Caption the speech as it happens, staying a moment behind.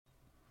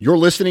You're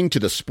listening to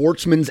the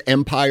Sportsman's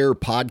Empire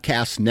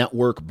Podcast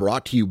Network,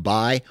 brought to you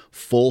by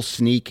Full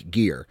Sneak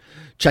Gear.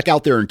 Check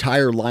out their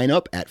entire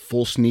lineup at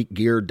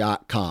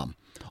fullsneakgear.com.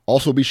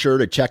 Also be sure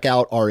to check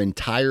out our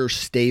entire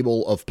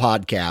stable of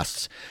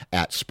podcasts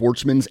at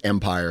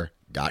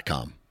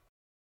sportsmansempire.com.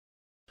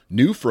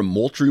 New from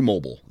Moultrie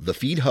Mobile, the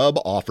Feed Hub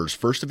offers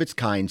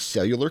first-of-its-kind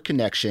cellular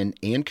connection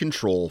and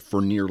control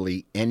for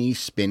nearly any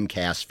spin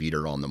cast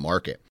feeder on the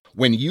market.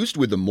 When used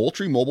with the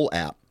Moultrie Mobile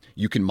app,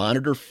 you can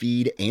monitor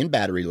feed and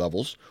battery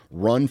levels,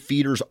 run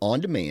feeders on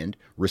demand,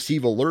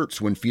 receive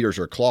alerts when feeders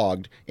are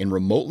clogged, and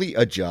remotely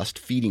adjust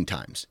feeding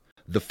times.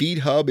 The Feed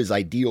Hub is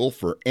ideal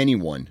for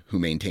anyone who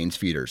maintains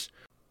feeders.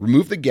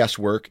 Remove the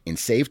guesswork and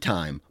save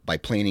time by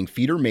planning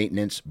feeder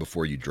maintenance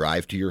before you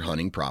drive to your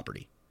hunting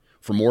property.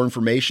 For more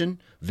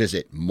information,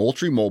 visit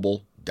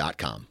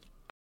MoultrieMobile.com.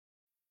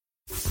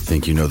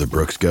 Think you know the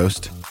Brooks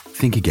Ghost?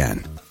 Think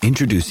again.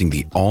 Introducing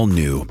the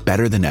all-new,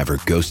 better-than-ever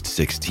Ghost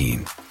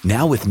 16.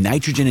 Now with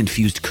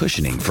nitrogen-infused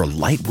cushioning for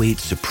lightweight,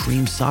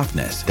 supreme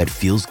softness that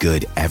feels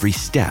good every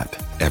step,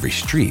 every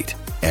street,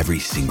 every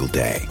single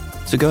day.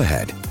 So go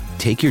ahead,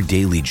 take your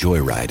daily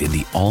joyride in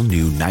the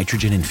all-new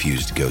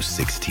nitrogen-infused Ghost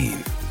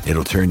 16.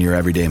 It'll turn your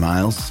everyday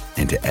miles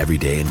into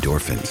everyday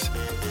endorphins.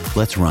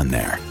 Let's run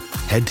there.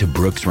 Head to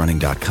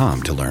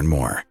brooksrunning.com to learn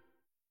more.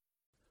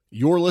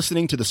 You're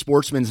listening to the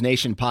Sportsman's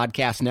Nation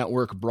Podcast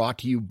Network, brought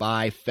to you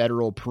by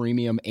Federal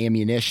Premium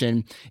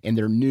Ammunition and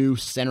their new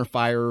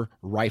centerfire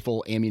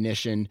rifle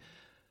ammunition,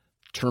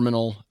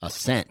 Terminal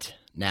Ascent.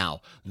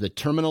 Now, the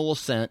Terminal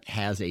Ascent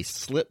has a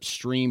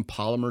slipstream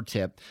polymer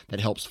tip that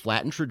helps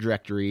flatten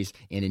trajectories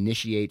and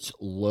initiates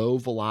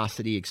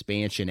low-velocity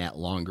expansion at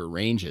longer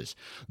ranges.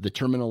 The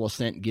Terminal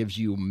Ascent gives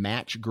you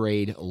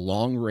match-grade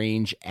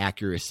long-range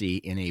accuracy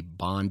in a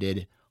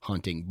bonded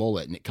hunting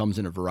bullet, and it comes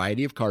in a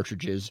variety of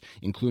cartridges,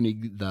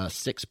 including the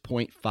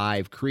 6.5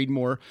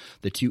 Creedmoor,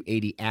 the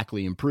 280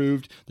 Ackley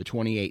Improved, the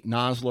 28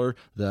 Nosler,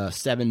 the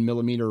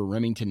 7mm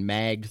Remington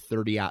Mag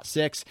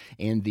 30-06,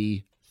 and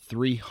the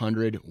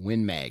 300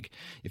 Win Mag.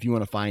 If you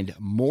want to find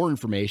more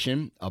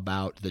information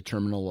about the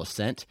Terminal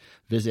Ascent,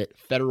 visit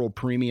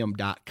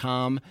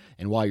federalpremium.com,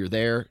 and while you're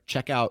there,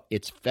 check out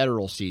It's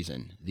Federal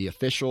Season, the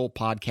official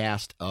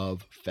podcast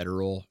of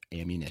Federal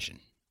Ammunition.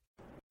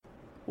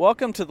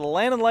 Welcome to the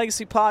Land and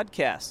Legacy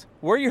Podcast.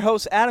 We're your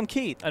hosts, Adam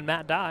Keith and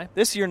Matt Dye.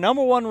 This is your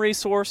number one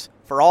resource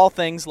for all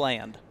things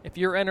land. If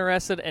you're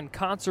interested in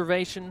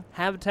conservation,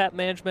 habitat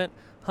management,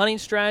 hunting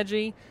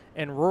strategy,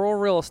 and rural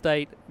real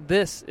estate,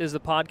 this is the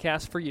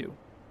podcast for you.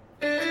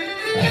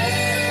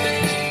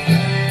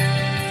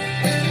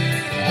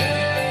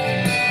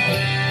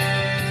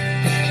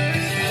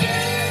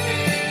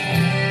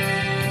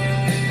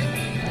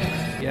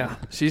 Yeah,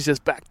 she's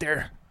just back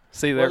there.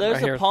 See there, well, there's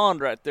right a here.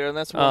 pond right there, and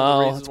that's one of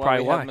the reasons why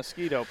we why. have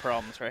mosquito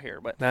problems right here.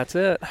 But that's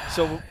it.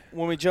 So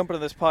when we jump into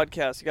this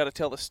podcast, you got to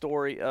tell the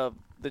story of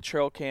the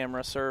trail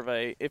camera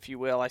survey, if you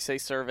will. I say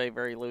survey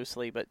very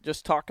loosely, but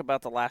just talk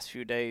about the last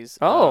few days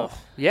of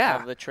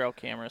the trail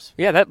cameras.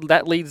 Yeah,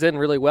 that leads in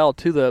really well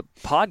to the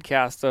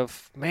podcast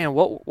of, man,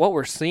 what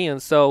we're seeing.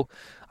 So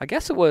I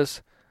guess it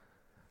was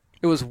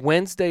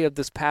Wednesday of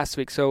this past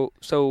week. So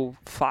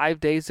 5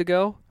 days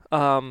ago,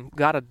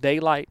 got a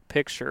daylight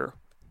picture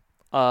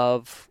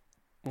of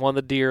one of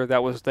the deer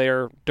that was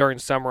there during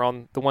summer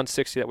on the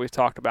 160 that we've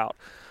talked about.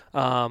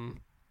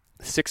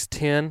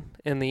 6:10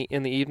 in the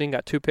evening,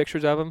 got two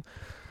pictures of him.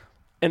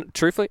 And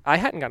truthfully, I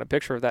hadn't got a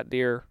picture of that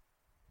deer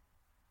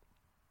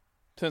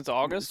since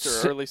August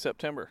or early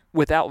September.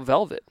 Without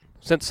velvet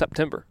since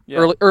September. Yeah.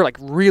 Really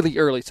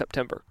early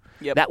September.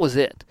 Yep. That was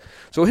it.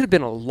 So it had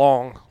been a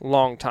long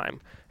time.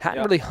 Hadn't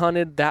Yep. really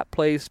hunted that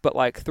place but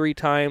like 3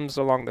 times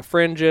along the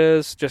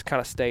fringes, just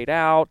kind of stayed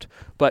out,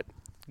 but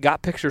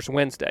got pictures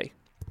Wednesday.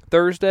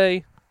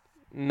 Thursday,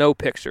 no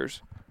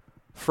pictures.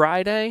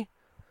 Friday,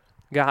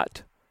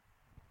 got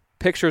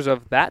pictures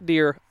of that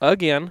deer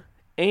again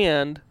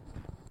and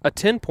a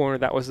 10-pointer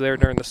that was there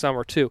during the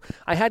summer too.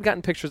 I had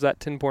gotten pictures of that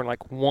 10-pointer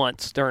like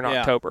once during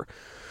October.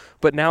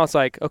 But now it's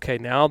like, okay,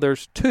 now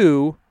there's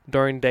 2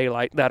 during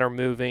daylight that are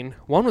moving.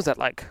 One was at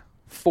like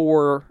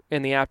 4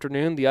 in the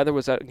afternoon. The other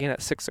was again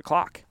at 6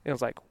 o'clock. And I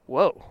was like,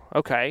 whoa,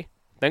 okay.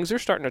 Things are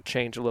starting to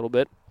change a little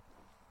bit.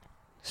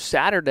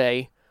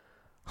 Saturday,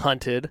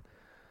 hunted,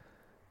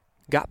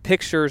 got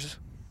pictures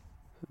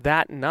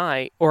that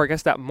night, or I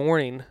guess that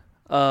morning,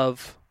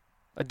 of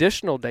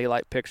additional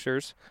daylight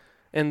pictures,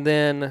 and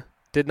then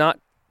did not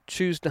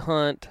choose to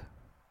hunt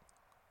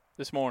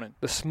this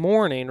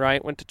morning,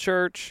 right? Went to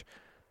church,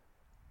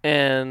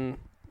 and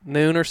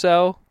noon or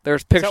so,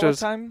 there's pictures. Is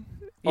that what time?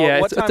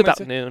 Yeah, it's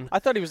about it? noon. I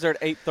thought he was there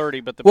at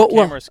 8:30, but the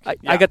cameras.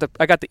 I got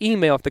the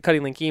email, the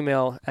Cutting Link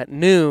email at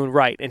noon,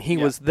 right? And he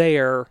was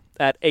there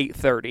at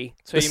 8:30.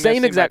 So the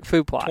same exact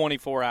food plot.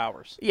 24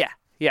 hours. Yeah.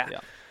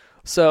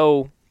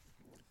 So,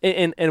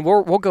 and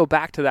we'll go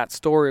back to that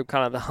story of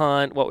kind of the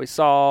hunt, what we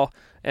saw,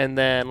 and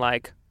then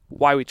like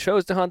why we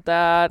chose to hunt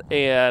that,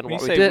 and when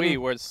what you we say didn't. We,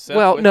 where's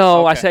Seth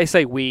no, okay. I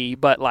say we,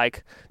 but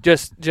like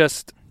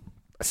just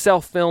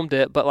self-filmed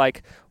it, but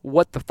like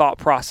what the thought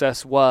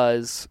process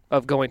was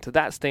of going to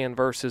that stand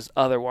versus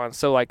other ones.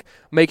 So like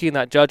making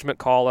that judgment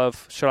call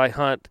of should I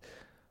hunt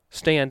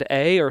stand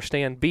A or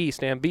stand B?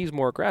 Stand B is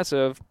more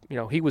aggressive.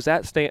 He was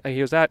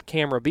at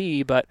camera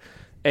B, but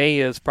A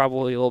is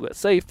probably a little bit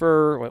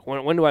safer.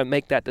 When do I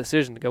make that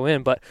decision to go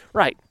in? But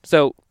right,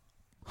 so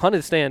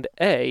hunted stand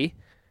A.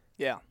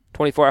 Yeah.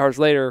 24 hours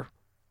later,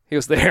 he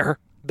was there,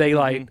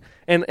 daylight,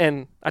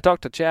 and I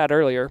talked to Chad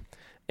earlier,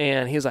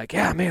 and he was like,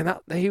 "Yeah, man,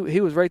 he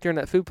was right there in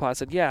that food plot." I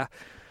said, "Yeah,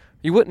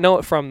 you wouldn't know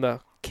it from the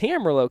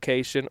camera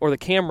location or the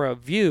camera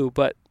view,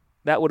 but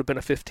that would have been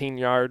a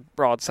 15-yard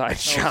broadside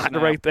shot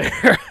right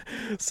there."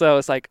 So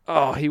it's like,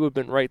 oh, he would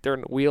have been right there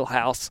in the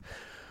wheelhouse.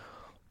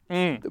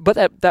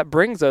 But that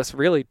brings us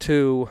really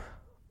to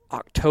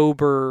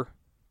October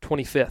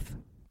 25th.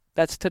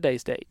 That's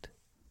today's date.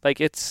 Like,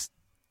 it's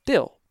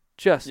still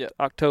just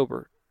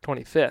October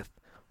 25th.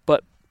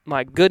 But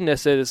my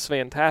goodness, it is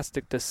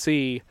fantastic to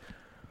see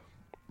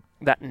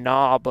that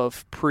knob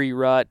of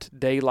pre-rut,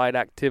 daylight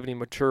activity,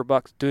 mature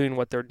bucks doing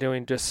what they're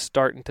doing, just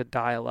starting to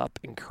dial up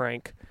and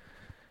crank.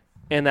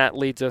 And that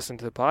leads us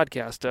into the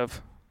podcast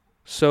of,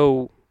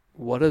 so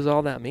what does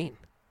all that mean?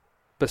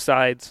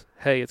 Besides,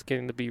 hey, it's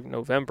getting to be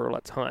November,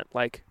 let's hunt.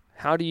 Like,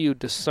 how do you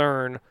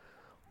discern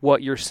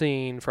what you're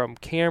seeing from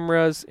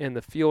cameras in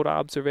the field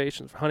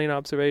observations, hunting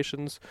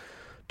observations,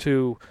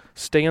 to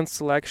stand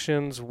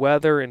selections,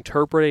 weather,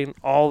 interpreting,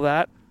 all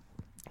that?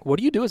 What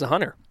do you do as a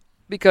hunter?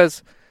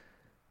 Because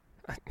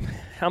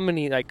how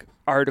many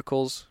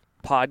articles,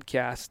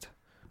 podcasts,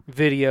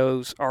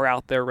 videos are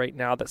out there right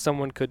now that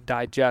someone could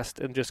digest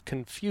and just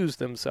confuse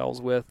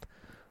themselves with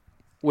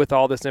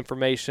all this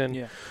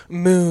information,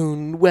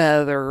 moon,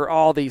 weather,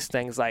 all these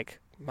things. Like,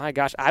 my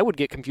gosh, I would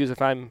get confused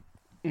if I'm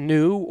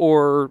new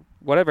or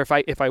whatever.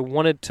 If I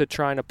wanted to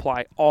try and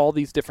apply all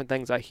these different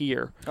things I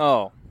hear.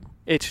 Oh,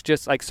 it's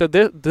just like, so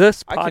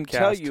this podcast, I can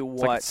tell you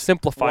what a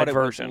simplified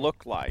version would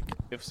look like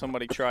if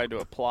somebody tried to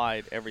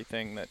apply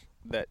everything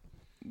that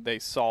they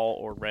saw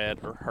or read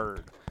or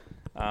heard.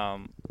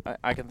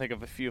 I can think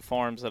of a few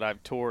farms that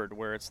I've toured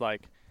where it's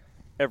like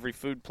every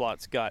food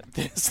plot's got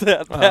this,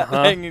 that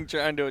thing,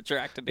 trying to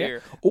attract a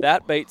deer. Yeah.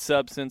 That bait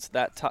substance,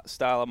 that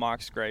style of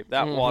mock scrape,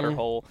 that water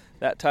hole,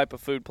 that type of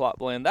food plot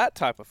blend, that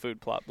type of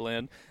food plot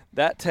blend,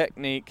 that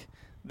technique,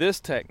 this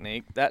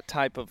technique, that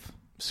type of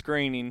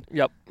screening.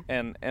 Yep.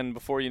 And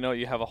before you know it,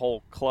 you have a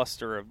whole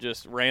cluster of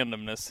just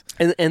randomness.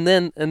 And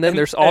then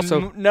there's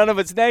also none of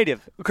it's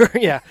native.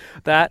 Yeah,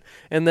 that.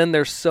 And then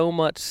there's so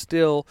much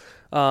still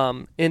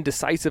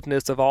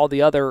indecisiveness of all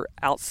the other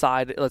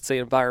outside, let's say,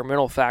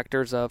 environmental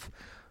factors of,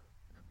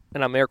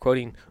 and I'm air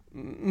quoting,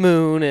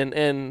 moon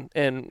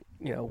and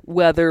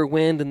weather,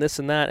 wind, and this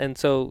and that. And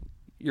so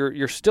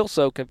you're still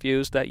so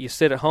confused that you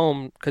sit at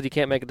home because you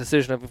can't make a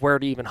decision of where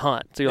to even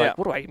hunt. So you're like,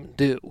 what do I even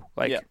do?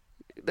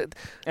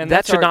 And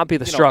that should not be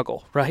the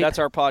struggle, right? That's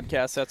our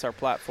podcast. That's our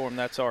platform.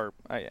 That's our,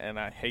 and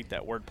I hate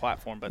that word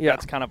platform, but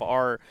that's kind of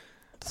our.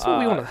 That's what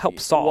we want to help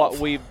solve. What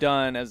we've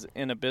done as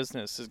in a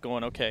business is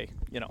going, okay,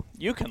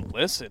 you can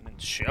listen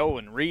and show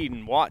and read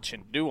and watch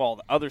and do all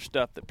the other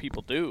stuff that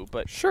people do,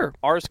 but sure,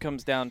 ours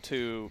comes down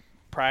to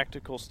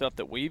practical stuff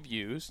that we've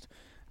used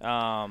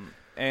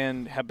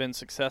and have been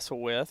successful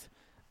with,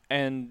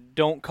 and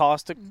don't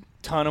cost a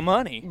ton of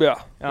money.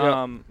 Yeah.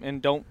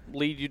 And don't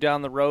lead you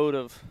down the road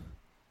of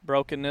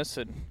brokenness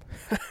and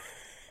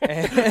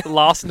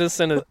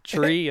lostness in a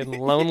tree and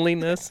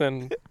loneliness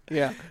and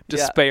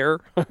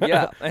despair.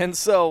 Yeah. And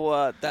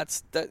so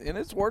that's that, and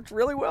it's worked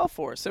really well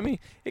for us. I mean,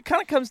 it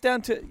kind of comes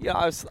down to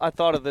I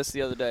thought of this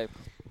the other day.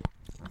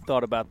 I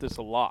thought about this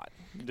a lot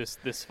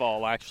this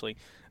fall actually.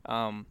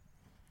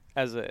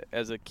 As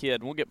a kid,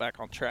 and we'll get back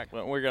on track,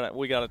 but we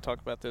got to talk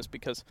about this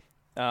because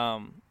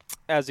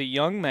as a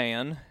young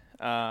man,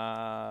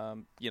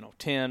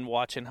 10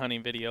 watching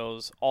hunting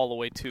videos all the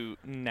way to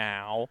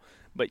now,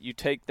 but you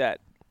take that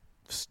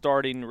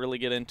starting to really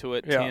get into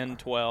it, 10,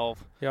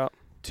 12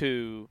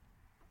 to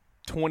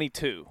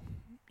 22.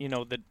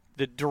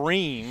 The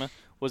dream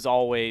was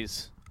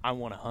always, I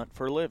want to hunt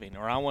for a living,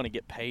 or I want to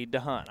get paid to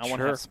hunt. I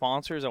want to have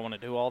sponsors. I want to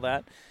do all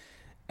that.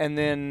 And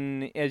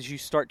then as you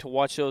start to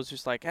watch those,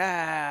 just like,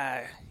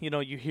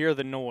 you hear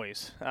the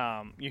noise.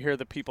 You hear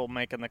the people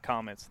making the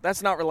comments.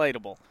 That's not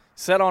relatable.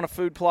 Set on a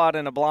food plot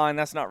in a blind,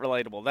 that's not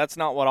relatable. That's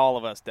not what all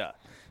of us do.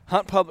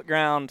 Hunt public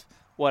ground,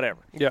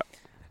 whatever. Yeah.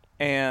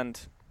 And,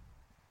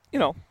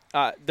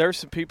 there's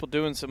some people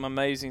doing some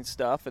amazing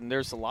stuff, and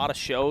there's a lot of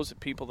shows of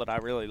people that I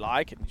really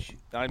like. And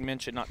I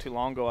mentioned not too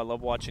long ago, I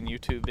love watching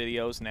YouTube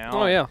videos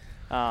now. Oh, yeah.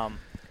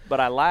 But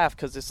I laugh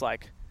because it's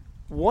like,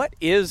 what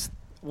is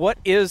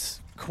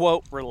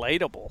quote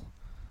relatable?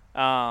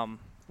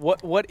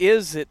 What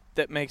is it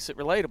that makes it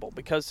relatable?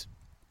 Because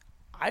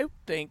I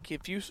think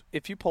if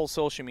you pull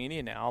social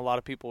media now, a lot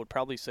of people would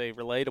probably say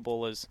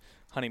relatable is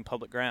hunting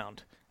public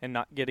ground and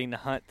not getting to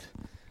hunt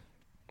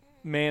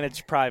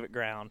managed private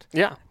ground.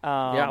 Yeah.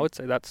 I would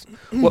say that's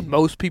what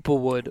most people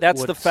would.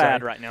 That's the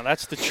fad right now.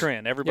 That's the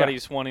trend.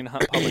 Everybody's wanting to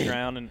hunt public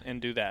ground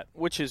and do that,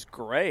 which is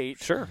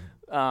great. Sure.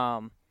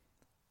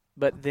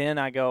 But then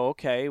I go,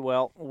 okay,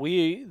 well,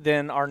 we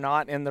then are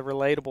not in the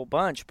relatable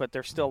bunch, but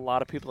there's still a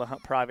lot of people that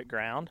hunt private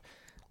ground.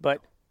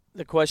 But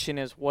the question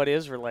is, what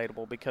is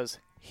relatable? Because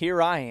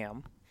here I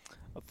am,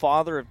 a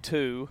father of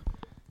 2,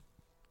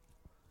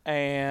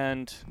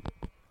 and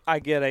I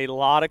get a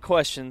lot of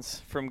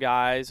questions from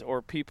guys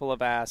or people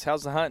have asked,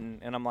 how's the hunting?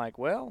 And I'm like,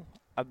 well,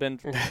 I've been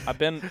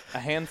a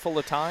handful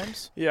of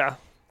times. Yeah.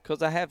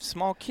 Because I have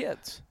small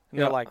kids. And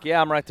they're like, yeah,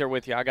 I'm right there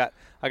with you. I got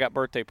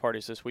birthday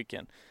parties this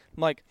weekend.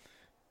 I'm like,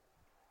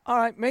 all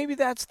right, maybe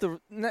that's the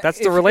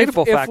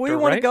relatable factor, If we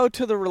want to go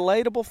to the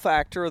relatable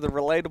factor or the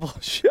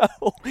relatable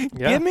show,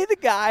 give me the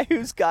guy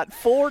who's got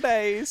 4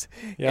 days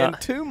in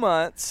 2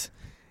 months,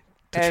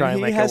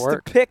 and he has to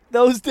pick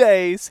those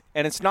days,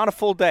 and it's not a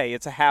full day;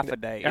 it's a half a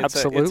day.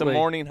 Absolutely, it's a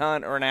morning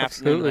hunt or an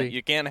afternoon hunt.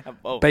 You can't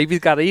have both.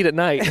 Baby's got to eat at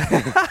night.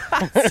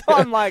 So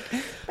I'm like,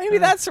 maybe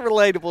that's a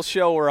relatable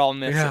show we're all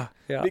missing.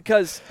 Yeah.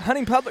 Because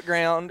hunting public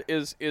ground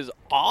is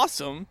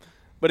awesome.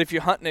 But if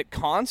you're hunting it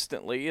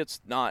constantly, it's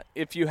not.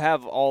 If you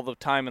have all the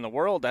time in the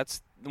world,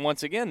 that's,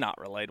 once again, not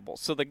relatable.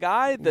 So the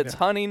guy that's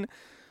hunting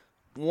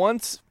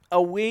once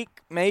a week,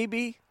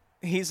 maybe,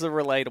 he's the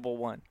relatable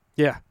one.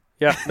 Yeah.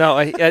 No,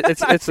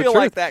 it's I the feel truth.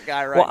 like that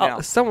guy now.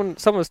 Someone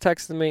was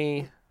texting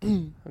me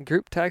a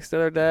group text the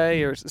other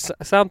day or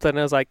something. And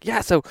I was like,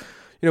 yeah, so,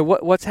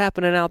 what's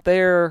happening out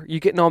there?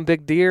 You getting on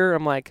big deer?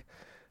 I'm like,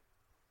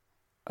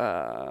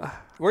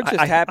 we're just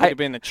happy to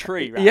be in the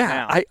tree right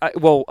now.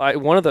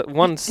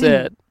 One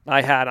said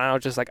I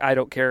was just like, I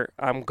don't care.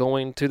 I'm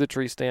going to the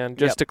tree stand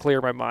just to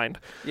clear my mind.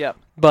 Yep.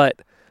 But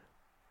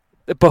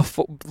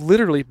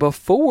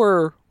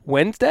before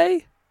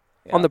Wednesday,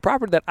 on the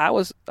property that I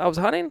was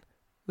hunting,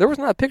 there was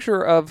not a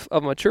picture of a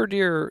mature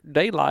deer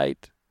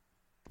daylight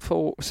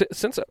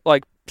since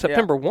like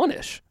September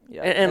 1-ish.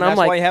 Yeah. And I'm that's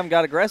like, why you haven't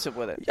got aggressive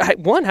with it.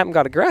 Haven't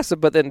got aggressive,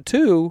 but then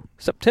 2,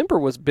 September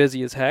was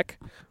busy as heck.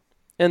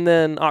 And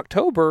then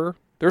October,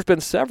 there's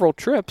been several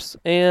trips,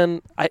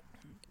 and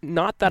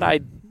not that I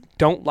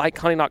don't like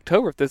hunting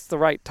October. If it's the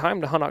right time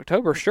to hunt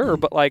October, sure,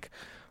 but like,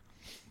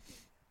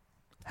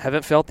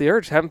 haven't felt the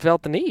urge, haven't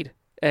felt the need,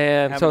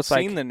 and so it's like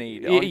seen the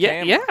need. On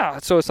camera.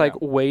 So it's like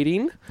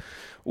waiting.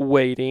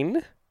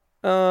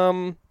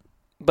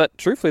 But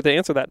truthfully, to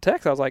answer that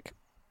text, I was like,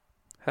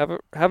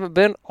 haven't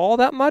been all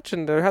that much,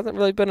 and there hasn't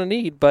really been a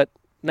need. But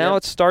now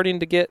it's starting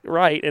to get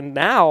right, and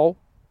now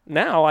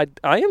I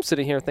am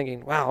sitting here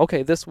thinking, wow,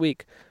 okay, this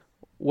week,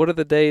 what are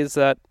the days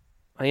that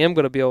I am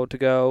going to be able to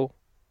go?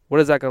 What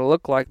is that going to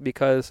look like?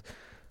 Because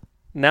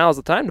now is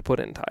the time to put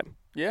in time.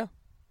 Yeah.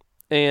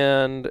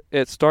 And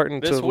it's starting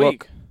to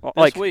look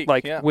like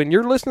when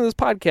you're listening to this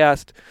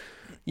podcast,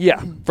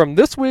 from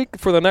this week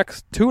for the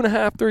next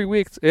 2.5, 3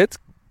 weeks, it's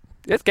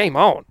game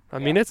on. I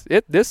mean, this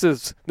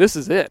is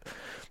it.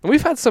 And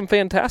we've had some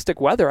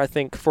fantastic weather, I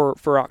think,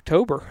 for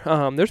October.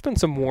 There's been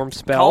some warm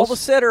spells. Call the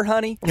sitter,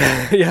 honey.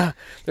 Yeah,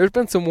 there's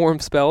been some warm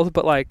spells,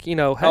 but like, hey.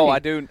 Oh, I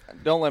do.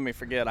 Don't let me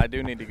forget. I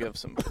do need to give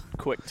some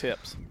quick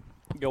tips.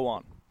 Go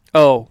on.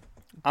 Oh,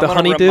 the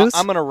honeydews?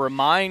 I'm going to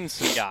remind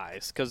some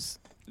guys, because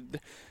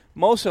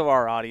most of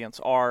our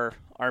audience are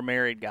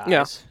married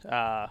guys.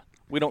 Yeah.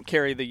 We don't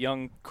carry the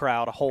young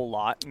crowd a whole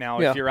lot. Now,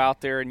 if you're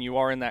out there and you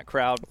are in that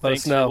crowd,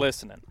 thanks for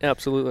listening.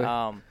 Absolutely.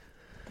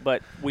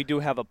 But we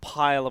do have a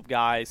pile of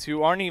guys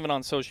who aren't even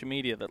on social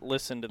media that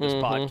listen to this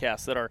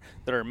podcast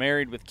that are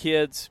married with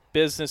kids,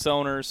 business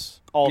owners,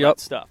 all that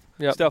stuff.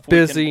 Yep. Stuff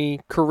busy,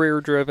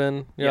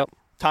 career-driven. Yep.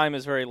 Time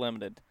is very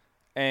limited.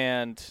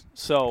 And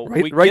so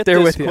we get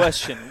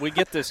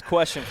this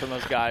question from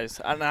those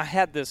guys. And I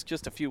had this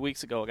just a few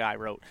weeks ago. A guy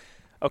wrote,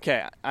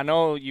 okay, I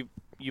know you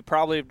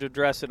probably have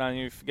addressed it on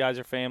you guys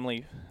are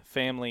family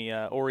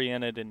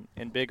oriented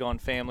and big on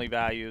family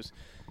values.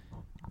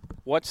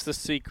 What's the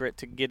secret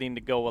to getting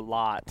to go a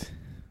lot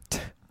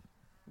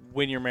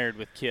when you're married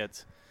with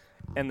kids?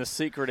 And the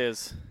secret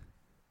is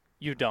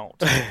you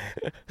don't.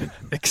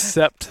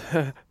 Accept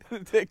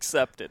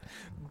it.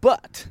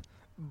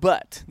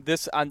 But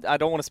this, I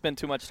don't want to spend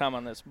too much time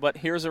on this, but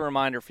here's a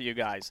reminder for you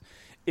guys.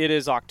 It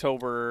is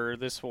October.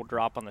 This will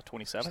drop on the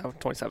 27th.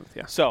 27th,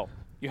 yeah. So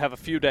you have a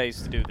few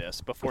days to do this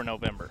before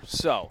November.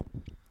 So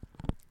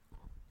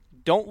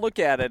don't look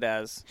at it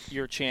as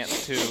your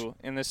chance to,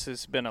 and this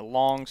has been a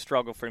long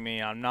struggle for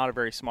me. I'm not a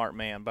very smart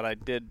man, but I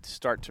did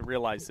start to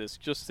realize this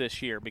just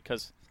this year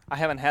because I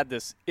haven't had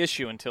this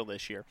issue until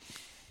this year.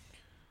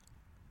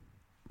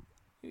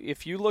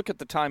 If you look at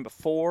the time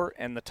before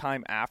and the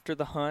time after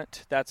the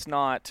hunt, that's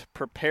not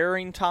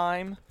preparing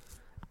time,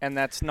 and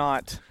that's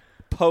not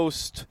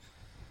post-hunt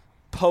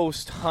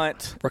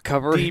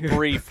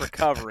debrief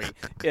recovery.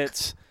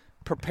 It's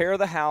prepare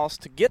the house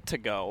to get to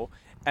go,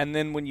 and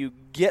then when you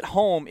get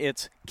home,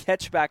 it's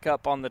catch back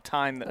up on the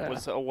time that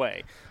was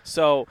away.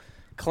 So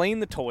clean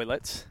the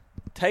toilets,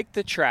 take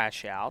the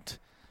trash out,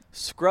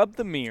 scrub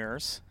the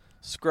mirrors,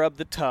 scrub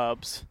the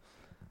tubs,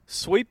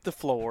 sweep the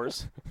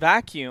floors,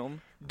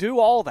 vacuum, do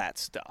all that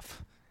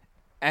stuff.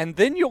 And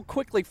then you'll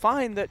quickly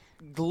find that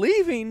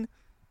leaving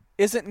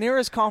isn't near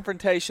as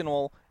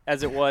confrontational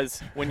as it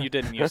was when you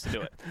didn't used to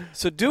do it.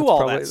 So do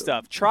all that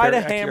stuff. Try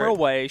to hammer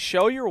away.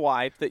 Show your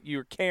wife that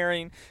you're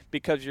caring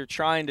because you're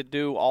trying to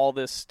do all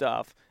this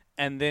stuff,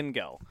 and then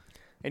go.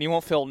 And you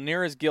won't feel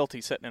near as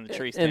guilty sitting in the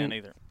tree stand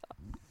either.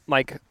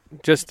 Like,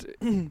 just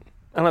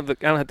I don't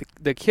have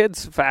the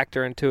kids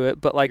factor into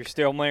it, but like you're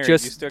still married.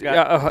 Just, you still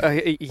got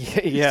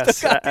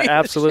yes,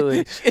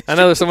 absolutely. I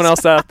know there's someone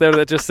else out there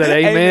that just said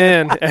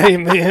amen,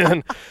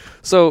 amen.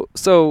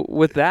 So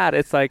with that,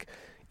 it's like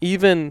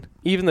even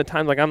the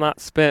times like I'm not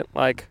spent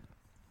like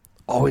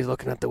always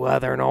looking at the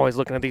weather and always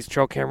looking at these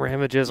trail camera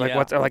images. Like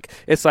what's like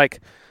it's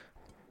like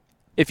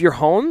if you're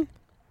home,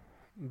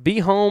 be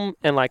home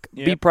and like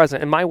be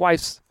present. And my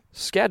wife's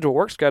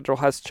work schedule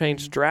has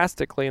changed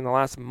drastically in the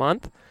last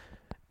month.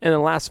 In the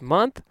last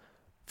month,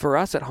 for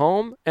us at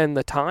home and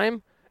the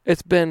time,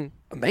 it's been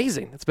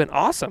amazing. It's been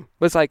awesome.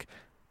 But it's like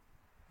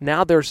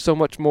now there's so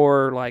much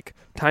more like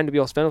time to be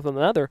able to spend with one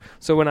another.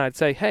 So when I'd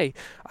say, hey,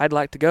 I'd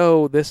like to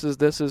go, this is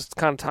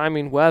kind of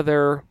timing,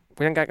 weather,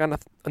 we ain't got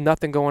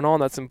nothing going on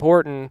that's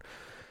important.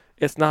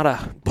 It's not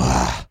a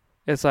blah.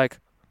 It's like,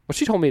 well,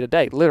 she told me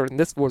today, literally, and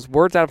this was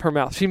words out of her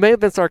mouth. She may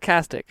have been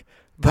sarcastic,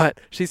 but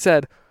she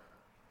said,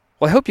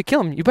 well, I hope you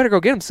kill him. You better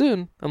go get him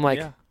soon. I'm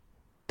like,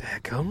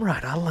 daggum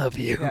right, I love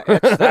you. Yeah,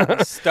 etch that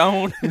on a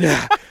stone.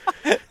 Yeah.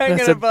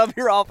 Hanging above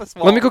your office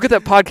wall. Let me go get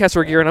that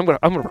podcast gear, and I'm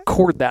gonna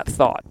record that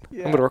thought.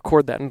 Yeah. I'm gonna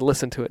record that and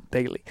listen to it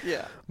daily.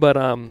 Yeah. But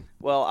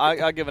well,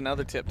 I'll give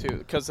another tip too,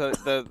 because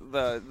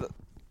the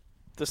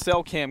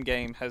cell cam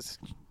game has.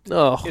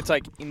 Oh. It's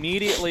like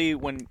immediately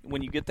when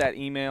you get that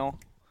email,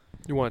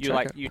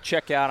 you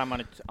check out. I'm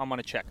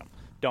gonna check them.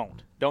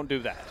 Don't do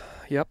that.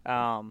 Yep.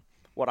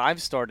 What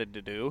I've started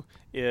to do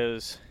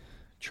is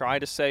try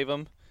to save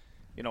them.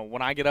 You know,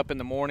 when I get up in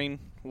the morning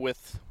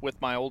with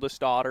my oldest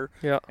daughter,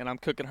 and I'm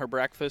cooking her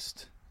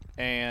breakfast,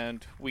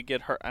 and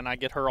I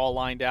get her all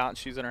lined out, and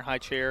she's in her high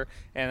chair,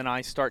 and then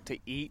I start to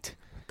eat.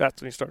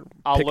 That's when you start.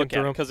 I'll look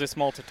at it because it's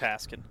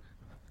multitasking,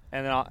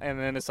 and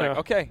then it's like,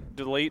 okay,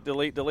 delete.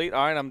 All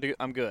right,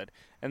 I'm good.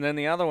 And then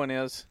the other one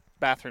is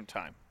bathroom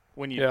time.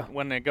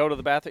 When they go to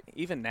the bathroom,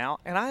 even now,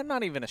 and I'm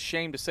not even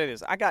ashamed to say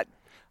this. I got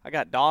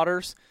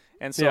daughters,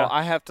 and so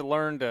I have to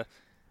learn to.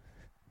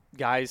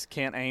 Guys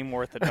can't aim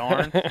worth a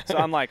darn. So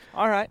I'm like,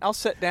 all right, I'll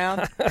sit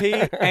down,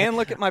 pee, and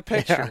look at my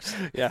pictures.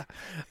 Yeah.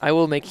 I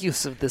will make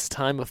use of this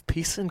time of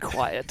peace and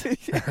quiet.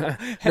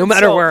 No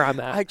matter where I'm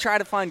at. I try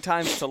to find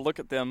times to look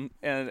at them,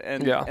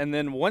 and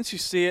then once you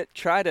see it,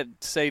 try to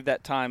save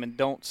that time and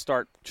don't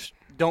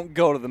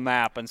go to the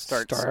map and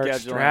start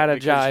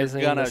scheduling.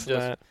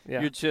 Strategizing.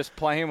 You're just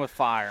playing with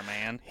fire,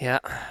 man.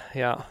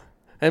 Yeah.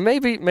 And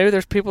maybe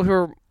there's people who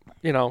are,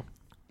 they don't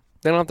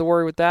have to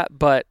worry with that,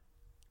 but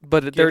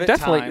there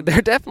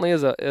definitely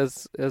is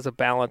a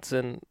balance,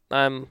 and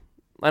I don't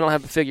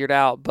have it figured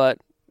out, but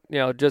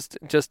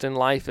just in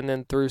life and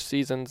then through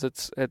seasons,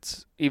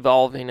 it's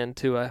evolving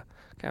into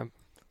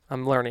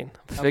I'm learning,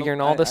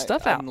 figuring all this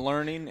stuff out. I'm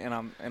learning, and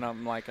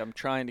I'm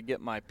trying to get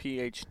my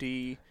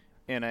PhD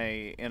in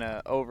a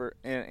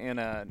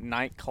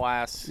night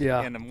class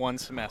in one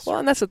semester. Well,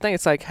 and that's the thing.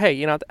 It's like,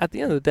 hey, at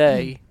the end of the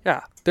day,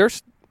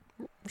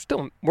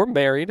 we're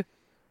married.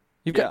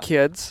 You've got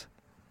kids.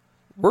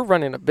 We're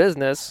running a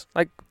business.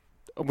 Like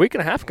a week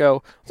and a half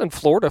ago, I was in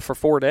Florida for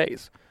 4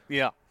 days.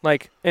 Yeah.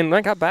 And when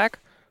I got back,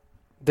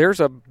 there's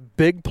a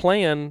big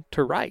plan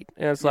to write.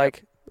 And it's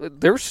like,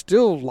 there's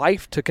still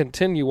life to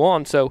continue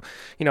on. So,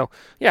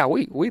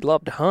 we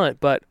love to hunt,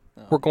 but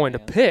we're going to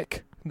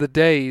pick the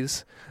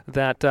days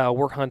that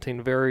we're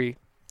hunting very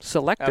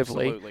selectively.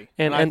 Absolutely.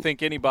 And I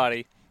think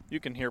anybody, you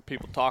can hear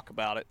people talk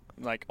about it,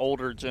 like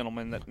older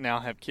gentlemen that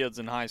now have kids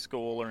in high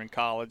school or in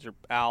college or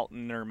out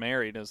and they're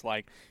married, is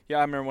like, I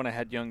remember when I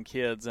had young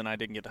kids and I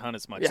didn't get to hunt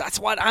as much. That's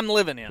what I'm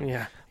living in.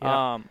 Yeah.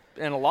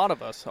 And a lot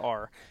of us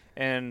are.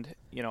 And,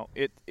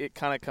 it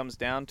kind of comes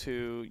down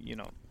to,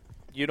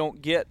 you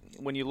don't get,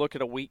 when you look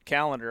at a week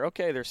calendar,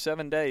 okay, there's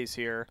 7 days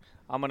here.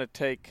 I'm going to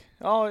take,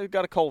 you've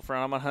got a cold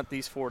front. I'm going to hunt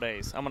these 4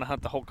 days. I'm going to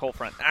hunt the whole cold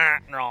front.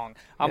 Wrong.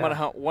 I'm going to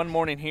hunt one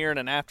morning here and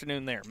an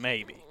afternoon there,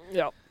 maybe.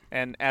 Yep.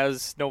 And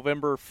as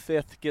November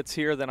 5th gets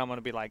here, then I'm going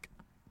to be like,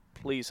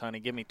 please, honey,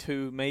 give me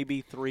 2,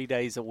 maybe 3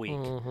 days a week.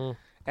 Mm-hmm.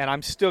 And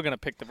I'm still going to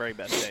pick the very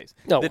best days.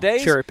 No, the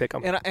days, cherry pick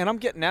them. And I'm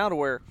getting now to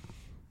where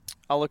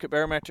I'll look at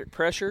barometric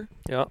pressure.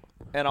 Yeah.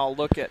 And I'll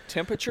look at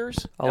temperatures.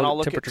 I'll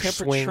look at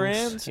temperature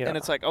trends. Yeah. And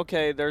it's like,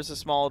 okay, there's a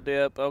small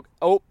dip.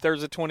 Oh,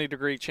 there's a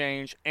 20-degree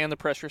change. And the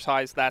pressure's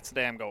high. That's the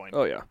day I'm going.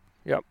 Oh, yeah.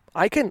 Yep.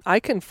 I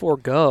can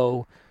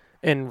forego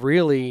and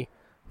really,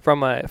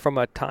 from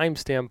a time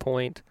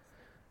standpoint,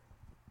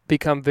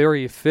 become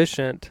very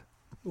efficient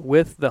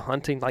with the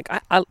hunting. Like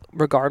I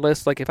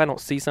regardless, like if I don't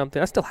see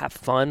something, I still have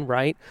fun,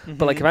 right? Mm-hmm.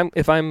 But like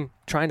if I'm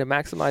trying to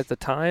maximize the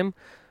time,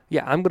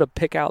 I'm going to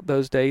pick out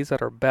those days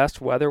that are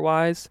best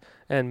weather-wise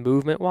and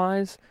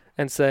movement-wise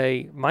and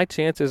say my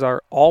chances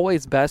are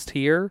always best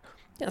here.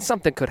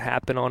 Something could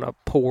happen on a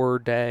poor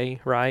day,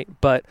 right?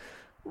 But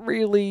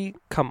really,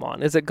 come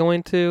on, is it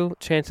going to?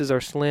 Chances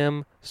are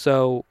slim.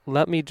 So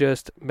let me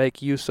just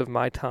make use of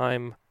my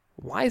time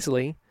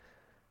wisely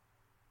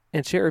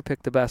and cherry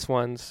pick the best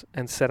ones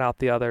and set out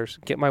the others,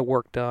 get my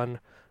work done,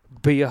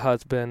 be a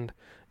husband,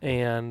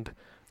 and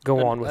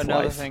go on with life.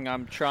 Another thing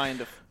I'm trying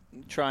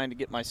to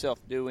get myself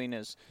doing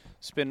is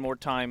spend more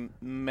time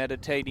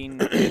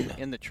meditating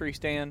in the tree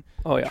stand,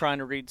 trying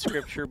to read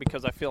scripture,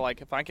 because I feel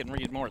like if I can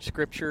read more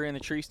scripture in the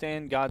tree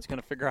stand, God's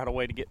going to figure out a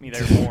way to get me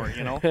there more,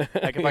 you know?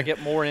 Like if I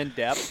get more in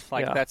depth,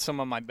 that's some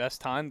of my best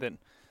time,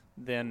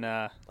 then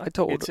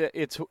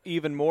it's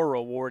even more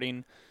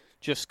rewarding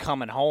just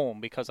coming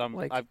home, because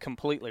I've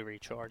completely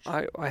recharged.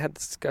 I had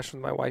this discussion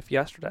with my wife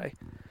yesterday.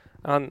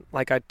 I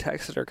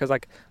texted her because I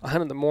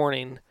hunted in the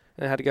morning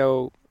and I had to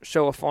go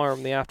show a farm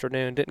in the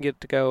afternoon. Didn't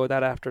get to go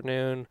that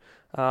afternoon.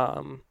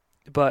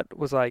 But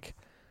was like,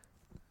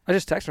 I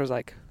just texted her, was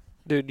like,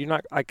 dude, you're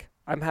not, like,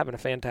 I'm having a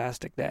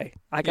fantastic day.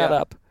 I got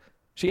up.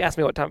 She asked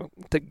me what time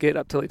to get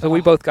up to leave. So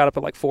we both got up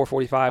at like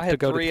 4:45 to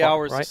go to the farm. 3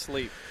 hours of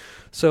sleep.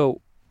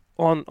 So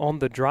on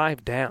the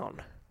drive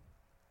down,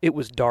 it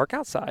was dark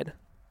outside.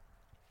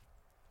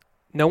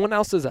 No one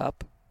else is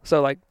up.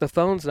 So like the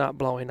phone's not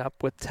blowing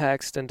up with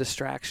text and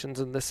distractions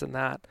and this and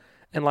that.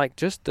 And like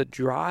just the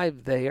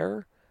drive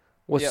there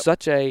was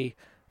such a,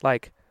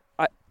 like,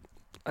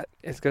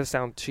 it's going to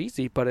sound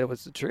cheesy, but it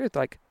was the truth.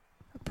 Like,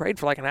 I prayed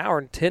for like an hour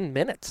and 10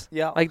 minutes.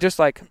 Yeah. Like, just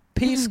like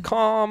peace,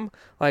 calm,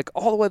 like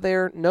all the way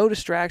there, no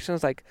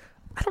distractions. Like,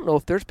 I don't know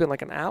if there's been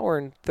like an hour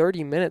and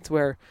 30 minutes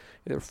where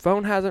either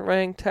phone hasn't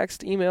rang,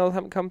 text, emails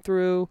haven't come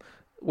through,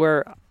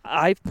 where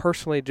I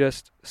personally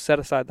just set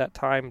aside that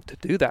time to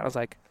do that. I was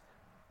like,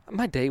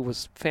 my day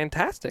was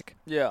fantastic.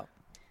 Yeah.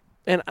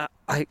 And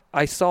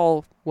I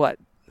saw,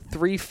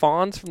 3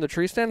 fawns from the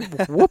tree stand.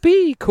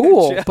 Whoopee,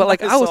 cool. But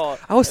like I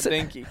was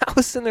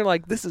sitting there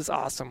like, this is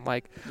awesome.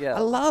 Like, I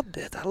loved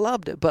it.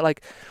 But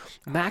like,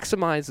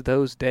 maximize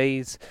those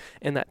days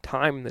and that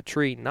time in the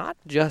tree, not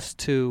just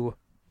to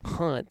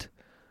hunt,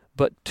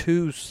 but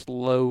to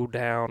slow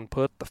down,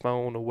 put the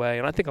phone away.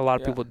 And I think a lot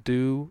of people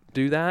do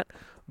that.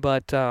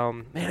 But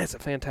man, it's a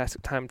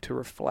fantastic time to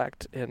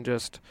reflect and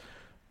just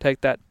take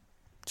that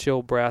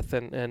chill breath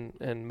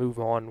and move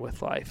on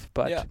with life.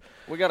 But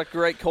we got a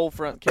great cold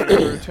front came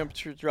through,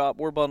 temperature drop.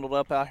 We're bundled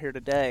up out here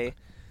today.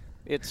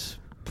 It's,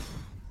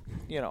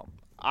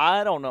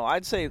 I don't know.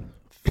 I'd say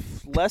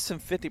less than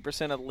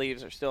 50% of the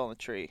leaves are still in the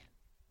tree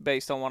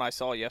based on what I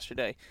saw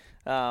yesterday,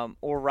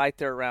 or right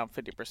there around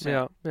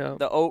 50%. Yeah.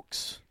 The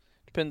oaks,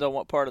 depends on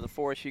what part of the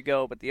forest you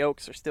go, but the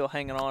oaks are still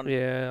hanging on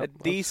a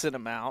decent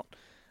amount.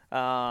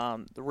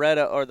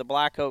 The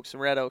black oaks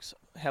and red oaks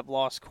have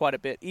lost quite a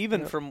bit,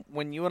 even from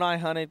when you and I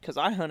hunted, because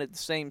I hunted the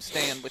same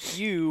stand with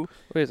you.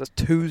 It was a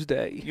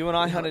Tuesday. You and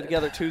I hunted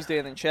together Tuesday,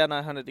 and then Chad and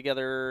I hunted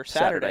together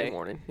Saturday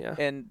morning. Yeah,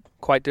 and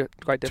quite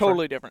different.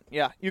 Totally different.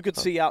 Yeah, you could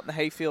see out in the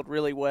hayfield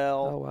really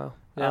well. Oh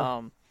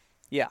wow.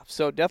 Yeah.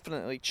 So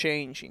definitely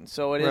changing.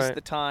 So it is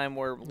the time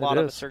where a lot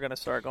of us are going to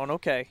start going,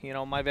 okay,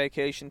 my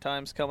vacation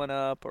time's coming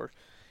up, or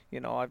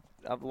I've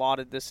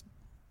allotted this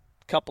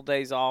couple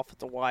days off with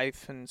the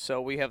wife, and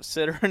so we have a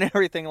sitter and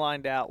everything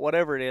lined out,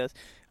 whatever it is.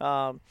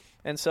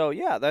 And so,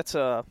 that's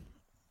kind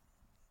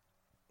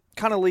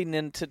of leading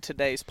into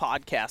today's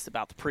podcast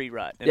about the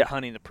pre-rut and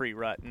hunting the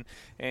pre-rut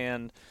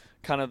and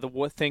kind of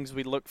what things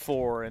we look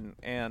for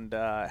and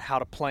how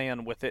to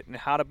plan with it and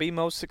how to be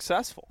most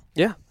successful.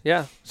 Yeah.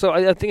 So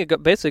I think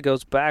it basically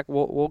goes back.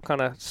 We'll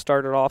kind of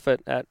start it off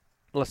at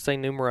let's say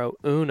numero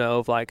uno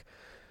of like,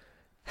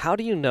 how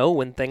do you know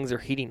when things are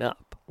heating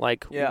up?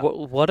 Like,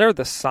 what are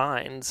the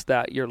signs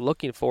that you're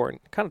looking for? And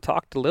kind of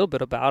talked a little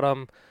bit about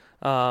them.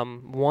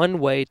 One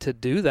way to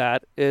do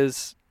that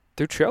is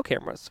through trail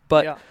cameras.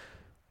 But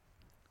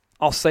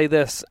I'll say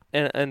this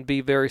and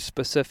be very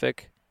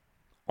specific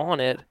on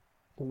it.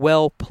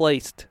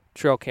 Well-placed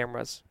trail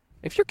cameras.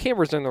 If your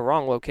camera's in the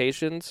wrong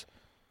locations,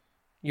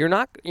 you're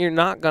not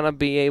going to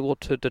be able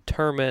to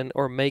determine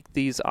or make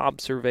these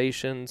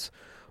observations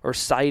or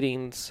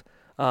sightings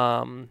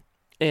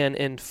and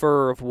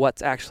infer of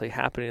what's actually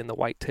happening in the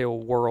whitetail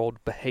world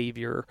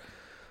behavior.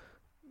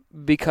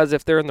 Because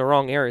if they're in the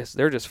wrong areas,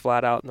 they're just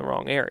flat out in the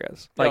wrong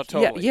areas. Like,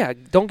 totally.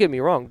 Don't get me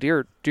wrong.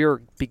 Deer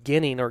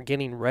beginning or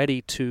getting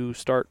ready to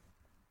start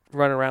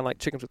running around like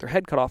chickens with their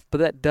head cut off. But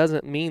that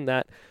doesn't mean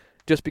that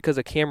just because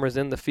a camera's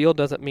in the field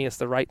doesn't mean it's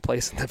the right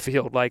place in the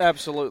field. Like,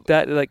 absolutely.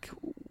 That, like,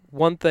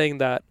 one thing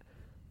that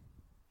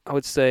I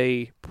would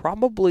say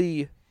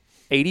probably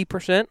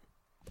 80%.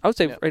 I would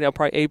say right now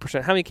probably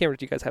 80%. How many cameras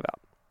do you guys have out?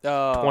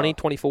 20,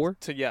 24?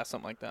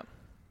 Something like that.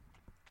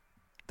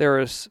 There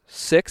is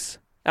 6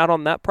 out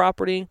on that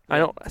property. I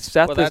don't.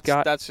 Seth has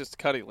got. That's just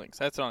cutting links.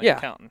 That's not even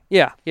counting.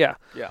 Yeah.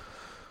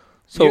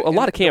 So a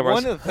lot of cameras.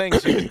 One of the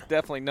things you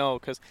definitely know,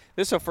 because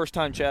this is the first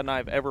time Chad and I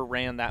have ever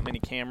ran that many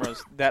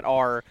cameras that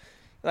are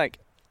like,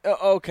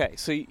 okay,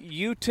 so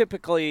you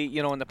typically,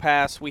 in the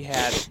past we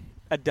had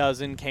a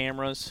dozen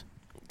cameras.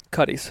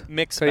 Cutties.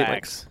 Mixed Cutty bags.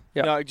 links.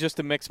 Yeah. Just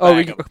a mixed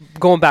bag.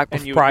 Going back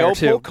and you prior go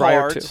to. Pull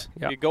cards,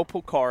 Yeah. You go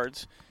pull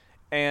cards,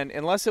 and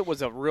unless it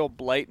was a real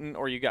blatant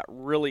or you got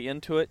really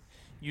into it,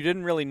 you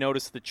didn't really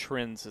notice the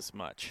trends as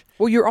much.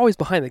 Well, you're always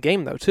behind the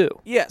game, though, too.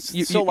 Yes.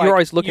 You're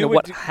always looking at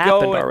what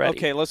happened already.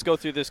 Okay, let's go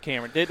through this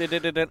camera.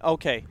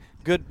 Okay,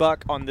 good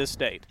buck on this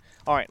date.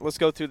 All right, let's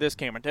go through this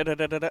camera.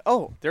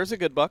 Oh, there's a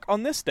good buck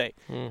on this date.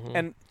 Mm-hmm.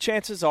 And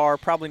chances are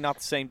probably not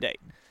the same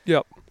date.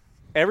 Yep.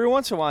 Every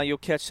once in a while, you'll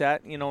catch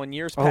that. In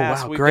years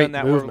past, we've done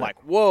that movement. where we're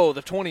like, whoa,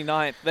 the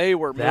 29th, they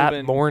were that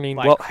moving morning,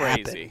 like what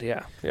crazy.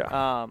 Happened?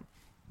 Yeah.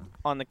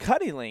 On the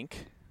Cuddy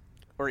Link,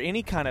 or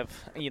any kind of,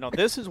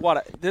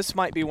 this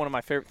might be one of my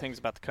favorite things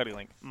about the Cuddy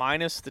Link,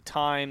 minus the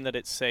time that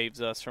it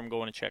saves us from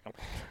going to check them.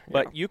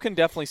 But you can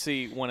definitely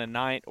see when a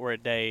night or a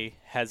day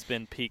has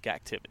been peak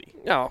activity.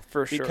 Oh,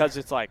 for sure. Because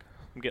it's like,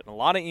 I'm getting a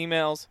lot of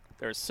emails,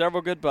 there's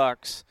several good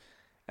bucks,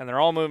 and they're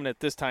all moving at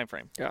this time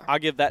frame. Yeah. I'll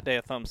give that day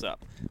a thumbs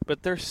up.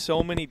 But there's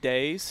so many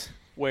days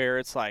where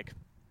it's like,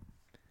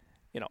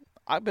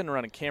 I've been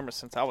running cameras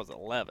since I was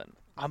 11.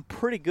 I'm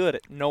pretty good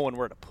at knowing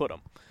where to put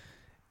them.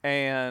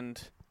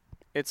 And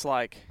it's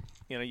like,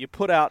 you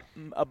put out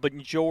a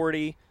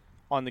majority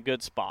on the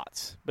good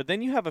spots. But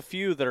then you have a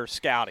few that are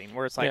scouting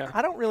where it's like,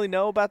 I don't really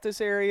know about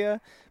this area,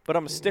 but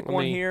I'm going to stick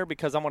one here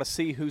because I want to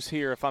see who's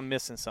here if I'm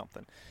missing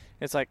something.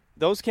 It's like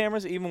those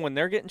cameras, even when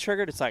they're getting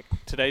triggered, it's like,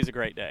 today's a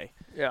great day.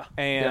 Yeah.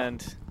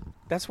 And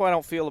that's why I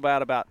don't feel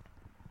bad about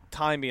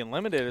time being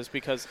limited, is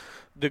because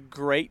the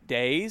great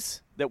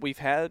days that we've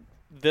had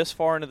this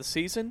far into the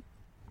season,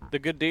 the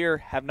good deer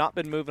have not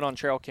been moving on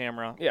trail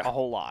camera a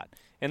whole lot.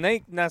 And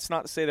that's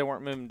not to say they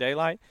weren't moving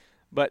daylight,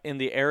 but in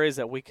the areas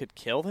that we could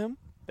kill them,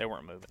 they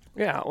weren't moving.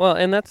 Yeah, well,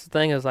 and that's the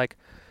thing is, like,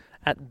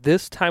 at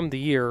this time of the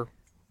year,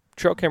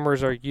 trail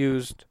cameras are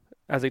used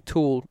as a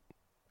tool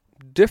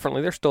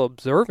differently. They're still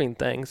observing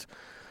things,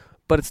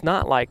 but it's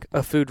not like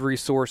a food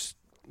resource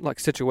like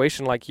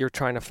situation like you're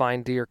trying to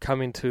find deer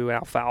coming to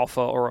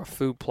alfalfa or a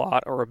food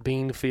plot or a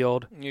bean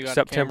field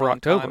September,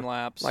 October. Time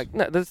lapse. Like,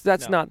 no,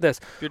 that's not this.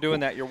 If you're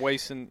doing that, you're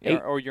wasting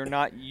or you're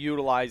not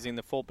utilizing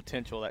the full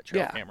potential of that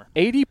trail camera.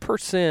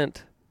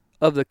 80%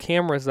 of the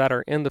cameras that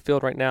are in the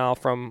field right now,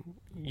 from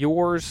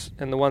yours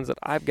and the ones that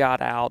I've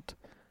got out,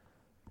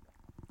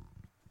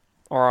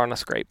 are on a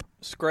scrape.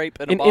 Scrape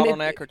in a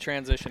bottleneck or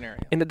transition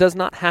area. And it does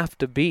not have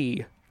to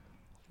be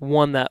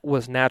one that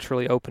was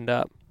naturally opened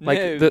up.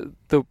 Like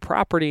the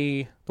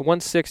property, the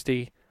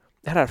 160,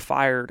 it had a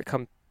fire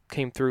that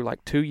came through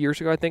like 2 years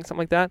ago, I think,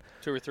 something like that.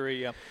 2 or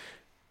 3, yeah.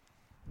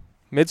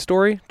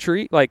 Mid-story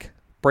tree, like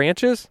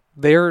branches,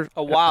 they're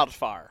a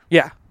wildfire.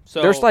 Yeah.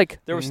 So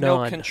there was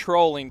none. no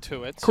controlling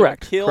to it. So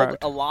Correct. It killed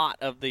a lot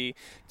of the.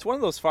 It's one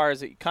of those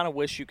fires that you kind of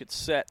wish you could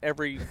set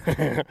every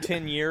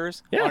 10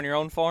 years on your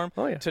own farm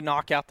to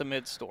knock out the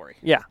mid-story.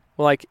 Yeah.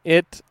 Like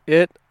it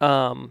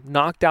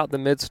knocked out the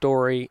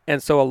mid-story,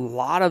 and so a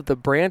lot of the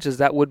branches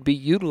that would be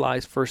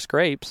utilized for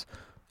scrapes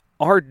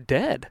are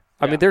dead.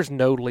 I mean, there's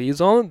no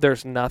leaves on them.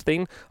 There's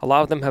nothing. A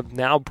lot of them have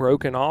now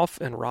broken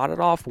off and rotted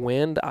off,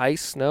 wind,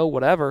 ice, snow,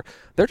 whatever.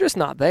 They're just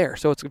not there.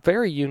 So it's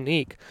very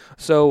unique.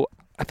 So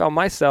I found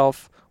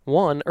myself,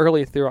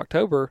 early through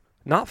October,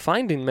 not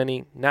finding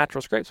many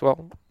natural scrapes.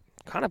 Well,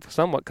 kind of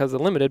somewhat because they're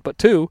limited, but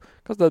 2,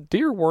 because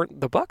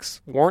the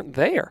bucks weren't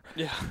there.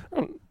 Yeah.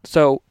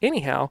 So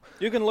anyhow,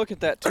 you can look at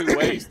that 2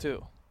 ways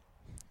too.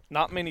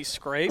 Not many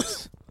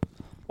scrapes,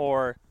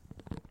 or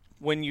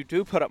when you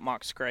do put up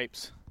mock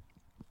scrapes,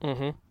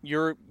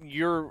 you're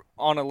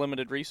on a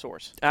limited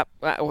resource.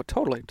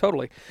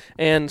 Totally.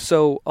 And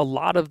so a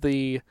lot of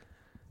and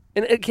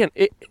again,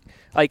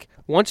 like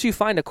once you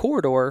find a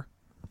corridor,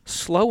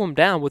 slow them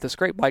down with a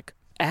scrape. Like,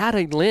 add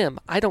a limb.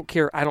 I don't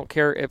care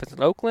if it's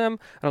an oak limb.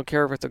 I don't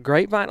care if it's a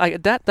grapevine.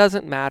 Like, that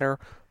doesn't matter.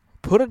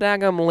 Put a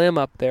daggum limb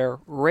up there,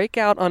 rake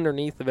out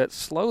underneath of it,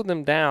 slow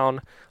them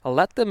down,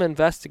 let them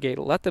investigate,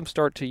 let them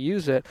start to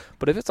use it.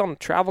 But if it's on a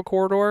travel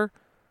corridor,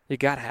 you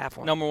got to have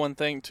one. Number one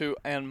thing, too,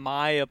 in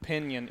my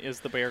opinion, is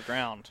the bare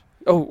ground.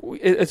 Oh,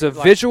 it's a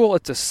visual,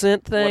 it's a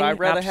scent thing. Would I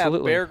rather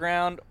have bare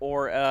ground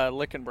or a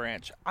licking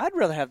branch? I'd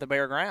rather have the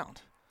bare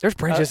ground. There's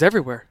branches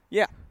everywhere.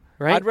 Yeah.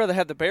 Right? I'd rather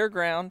have the bare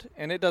ground,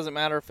 and it doesn't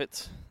matter if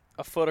it's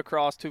a foot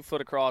across, 2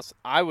 foot across.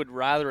 I would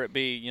rather it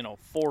be,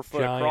 4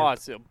 foot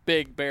across, a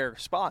big bare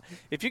spot.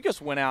 If you just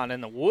went out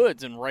in the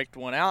woods and raked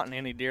one out, and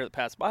any deer that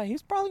passed by,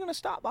 he's probably going to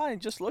stop by and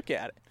just look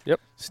at it. Yep.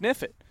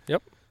 Sniff it.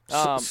 Yep.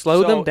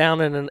 Slow them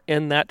down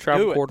in that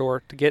travel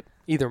corridor to get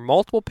either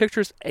multiple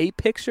pictures, a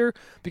picture,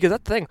 because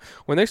that's the thing.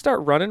 When they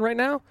start running right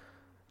now,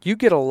 you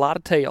get a lot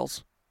of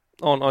tails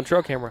on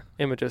trail camera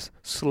images.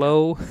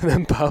 Slow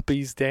them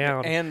puppies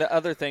down. And the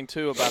other thing,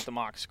 too, about the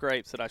mock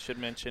scrapes that I should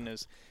mention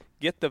is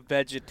get the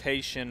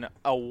vegetation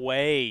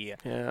away.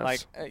 Yes. Like,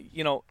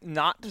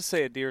 not to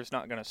say a deer is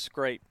not going to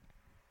scrape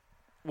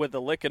with a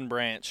licking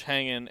branch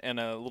hanging and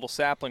a little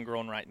sapling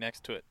growing right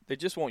next to it. They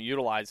just won't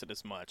utilize it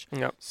as much.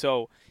 Yep.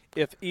 So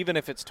even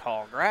if it's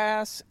tall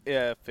grass,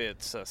 if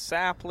it's a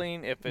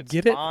sapling, if it's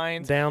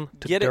vines,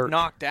 get it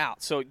knocked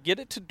out. So get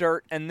it to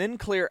dirt and then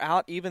clear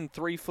out even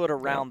 3 foot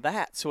around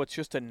that. So it's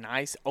just a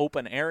nice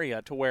open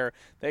area to where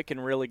they can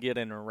really get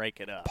in and rake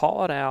it up.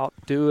 Paw it out,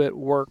 do it,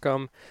 work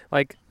them.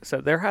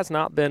 So there has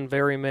not been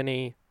very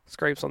many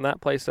scrapes on that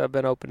place that have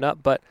been opened up,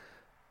 but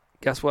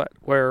guess what?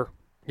 Where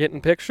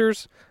getting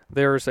pictures.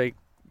 There's a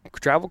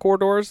travel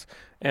corridors,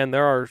 and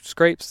there are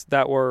scrapes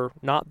that were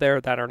not there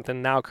that are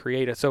then now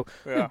created. So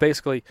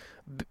basically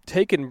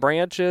taken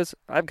branches,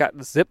 I've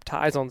got zip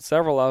ties on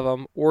several of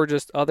them, or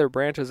just other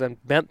branches, and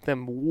bent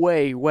them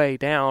way, way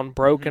down,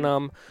 broken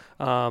them,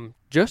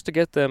 just to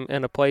get them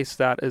in a place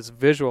that is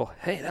visual.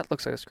 Hey, that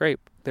looks like a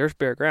scrape. There's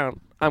bare ground.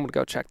 I'm going to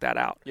go check that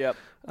out. Yep.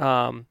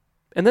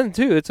 And then,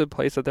 too, it's a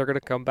place that they're going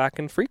to come back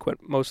and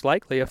frequent, most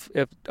likely, if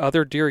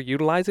other deer are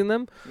utilizing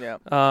them. Yeah.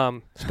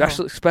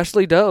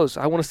 Especially does.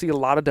 I want to see a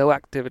lot of doe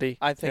activity.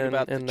 I think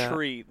about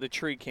the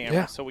tree camera.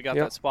 Yeah. So we got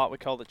that spot we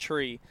call the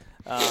tree.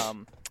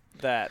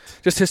 That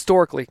just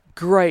historically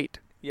great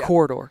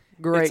corridor.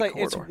 Great it's like,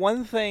 corridor. It's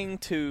one thing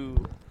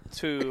to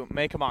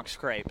make a mock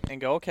scrape and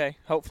go, okay,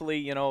 hopefully,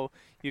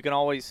 you can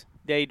always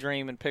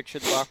daydream and picture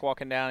the buck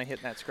walking down and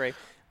hitting that scrape.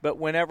 But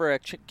whenever a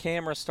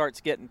camera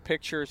starts getting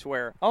pictures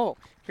where, oh,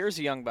 here's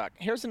a young buck,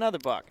 here's another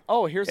buck,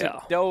 oh, here's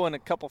a doe and a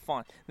couple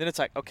fawns, then it's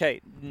like, okay,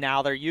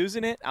 now they're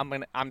using it.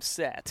 I'm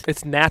set.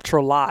 It's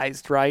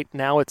naturalized, right?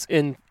 Now it's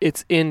in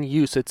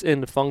use. It's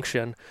in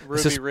function. Ruby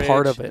this is Ridge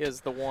part of it. Is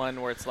the one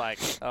where it's like,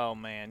 oh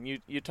man,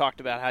 you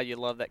talked about how you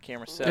love that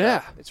camera setup.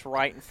 Yeah. It's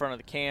right in front of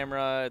the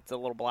camera. It's a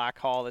little black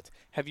hall.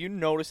 Have you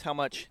noticed how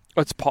much?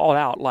 It's pawed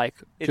out, like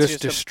it's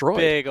just destroyed. A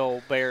big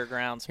old bare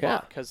ground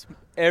spot because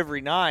every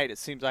night it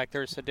seems like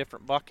there's a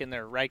different buck in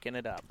there raking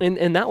it up.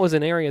 And that was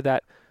an area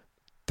that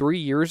 3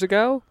 years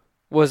ago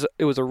was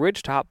a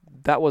ridge top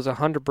that was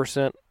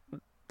 100%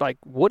 like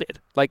wooded.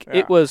 Like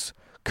it was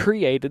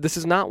created. This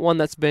is not one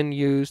that's been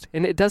used,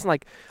 and it doesn't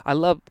like. I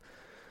love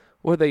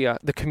where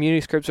the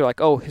community scripts are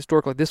like, oh,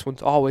 historically this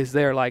one's always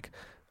there. Like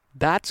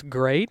that's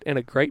great and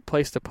a great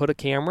place to put a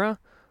camera,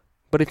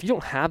 but if you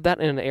don't have that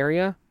in an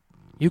area,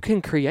 you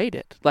can create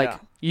it. Like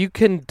you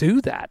can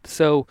do that.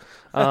 So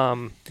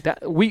that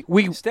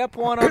we step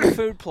one on the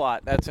food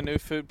plot. That's a new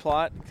food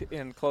plot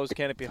in closed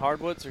canopy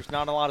hardwoods. There's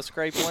not a lot of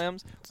scrape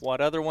limbs.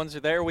 What other ones are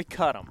there? We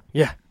cut them.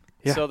 Yeah.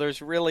 So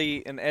there's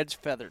really an edge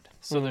feathered.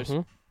 So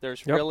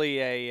there's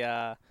really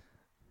a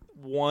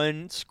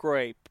one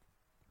scrape,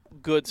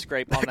 good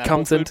scrape on that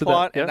comes whole food into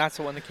plot, that, and that's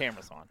the one the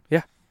camera's on.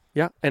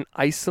 Yeah, an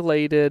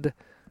isolated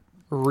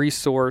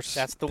resource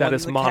that's the that one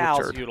is the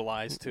monitored. cows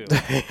utilize too.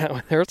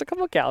 There was a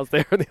couple of cows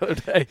there the other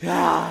day.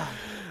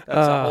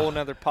 That's a whole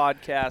nother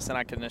podcast, and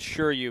I can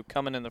assure you,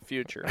 coming in the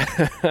future.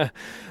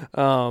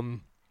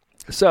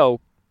 So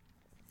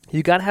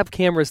you got to have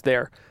cameras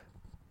there.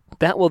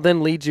 That will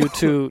then lead you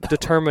to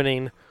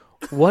determining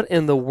what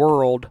in the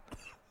world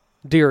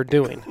deer are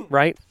doing,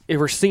 right? If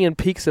we're seeing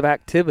peaks of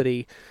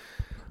activity,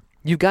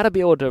 you've got to be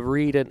able to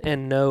read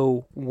and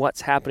know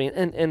what's happening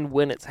and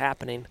when it's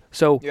happening.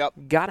 So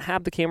got to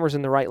have the cameras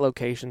in the right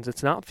locations.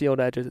 It's not field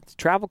edges. It's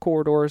travel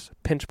corridors,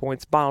 pinch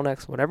points,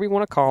 bottlenecks, whatever you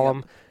want to call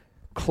them.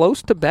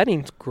 Close to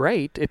bedding's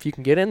great if you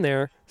can get in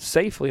there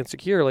safely and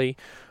securely,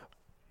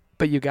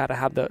 but you got to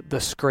have the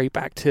scrape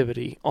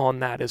activity on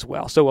that as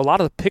well. So a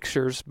lot of the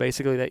pictures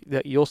basically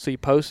that you'll see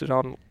posted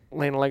on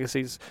Land of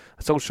Legacy's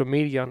social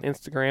media on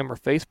Instagram or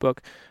Facebook,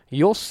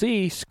 you'll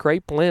see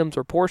scrape limbs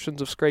or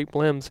portions of scrape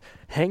limbs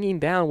hanging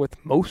down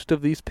with most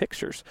of these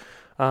pictures.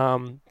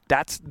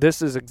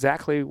 This is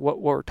exactly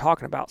what we're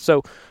talking about.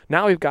 So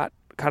now we've got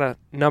kind of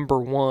number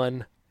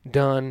one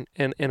done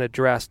and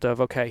addressed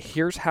of, okay,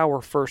 here's how we're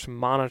first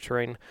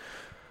monitoring.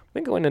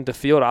 Then going into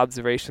field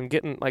observation,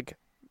 getting like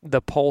the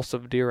pulse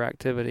of deer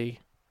activity,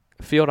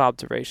 field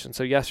observation.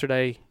 So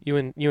yesterday you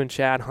and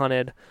Chad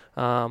hunted,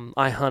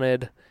 I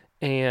hunted,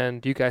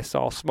 and you guys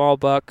saw small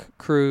buck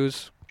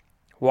cruise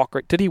walk.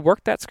 Did he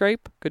work that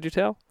scrape? Could you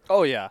tell?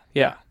 Oh yeah.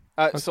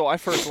 So I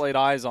first laid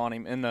eyes on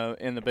him in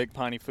the Big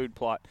Piney food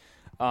plot.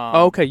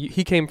 Okay,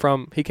 he came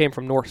from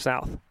north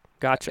south.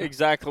 Gotcha.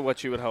 Exactly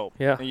what you would hope.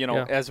 Yeah.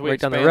 As we right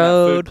expand down the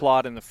road. that food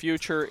plot in the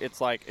future,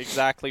 it's like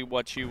exactly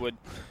what you would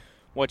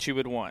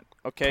want.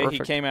 Okay. Perfect. He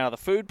came out of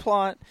the food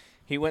plot.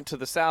 He went to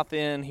the south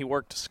end. He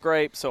worked a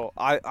scrape. So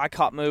I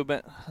caught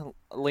movement,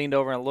 leaned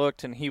over and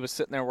looked, and he was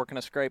sitting there working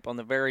a scrape on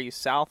the very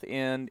south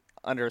end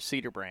under a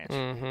cedar branch.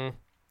 Mm-hmm.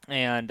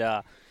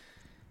 And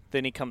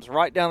then he comes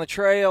right down the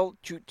trail,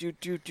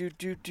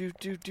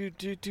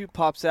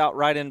 pops out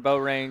right in bow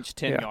range,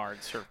 10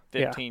 yards or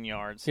 15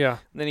 yards. Yeah.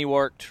 And then he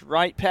worked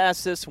right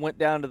past us, went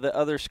down to the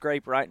other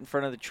scrape right in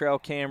front of the trail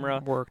camera.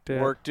 Worked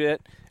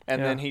it.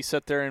 And then he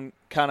sat there and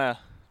kind of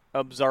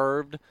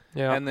observed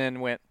and then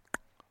went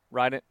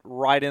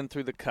right in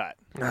through the cut.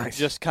 Nice.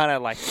 Just kind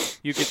of like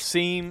you could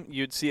see him,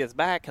 you'd see his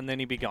back, and then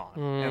he'd be gone.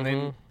 Mm-hmm. And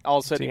then all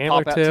of a sudden see he'd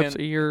pop out tips,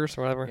 10 ears,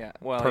 whatever. Yeah,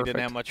 well, Perfect. he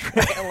didn't have much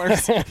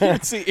antlers.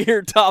 You'd see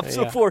ear tops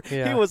before.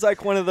 Yeah. He was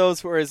like one of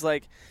those where it's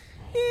like,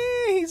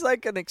 he's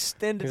like an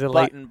extended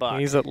button buck.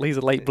 He's a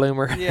late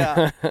bloomer.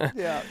 Yeah.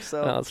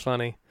 So that's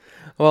funny.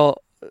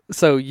 Well,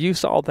 so you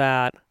saw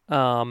that.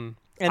 And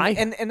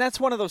that's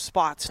one of those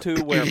spots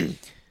too where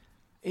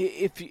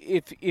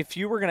if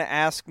you were going to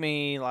ask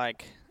me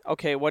like,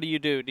 okay, what do?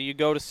 Do you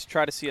go to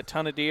try to see a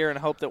ton of deer and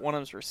hope that one of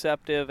them's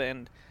receptive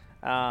and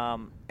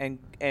hope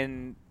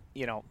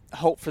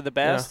for the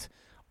best,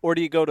 or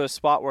do you go to a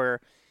spot where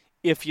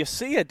if you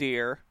see a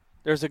deer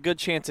there's a good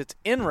chance it's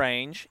in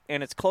range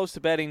and it's close to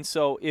bedding.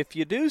 So if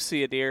you do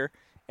see a deer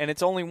and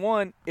it's only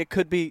one, it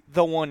could be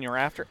the one you're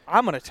after.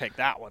 I'm going to take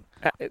that one.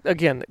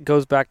 Again, it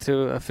goes back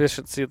to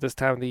efficiency at this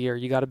time of the year.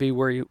 You got to be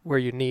where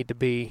you need to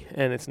be,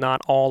 and it's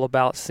not all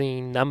about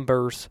seeing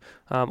numbers,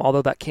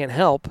 although that can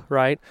help,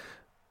 right?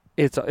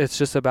 It's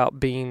just about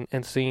being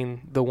and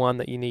seeing the one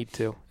that you need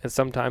to. And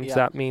sometimes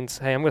that means,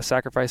 hey, I'm going to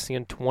sacrifice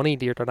seeing 20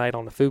 deer tonight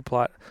on the food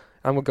plot.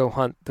 I'm going to go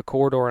hunt the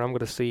corridor, and I'm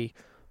going to see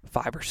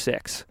 5 or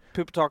 6.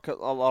 People talk a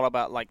lot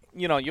about, like,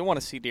 you want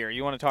to see deer.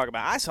 You want to talk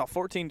about, I saw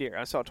 14 deer,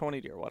 I saw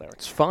 20 deer, whatever.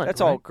 It's fun.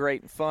 That's all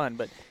great and fun,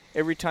 but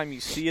every time you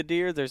see a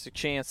deer, there's a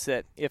chance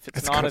that if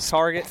it's not a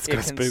target, it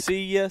can spook.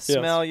 see you,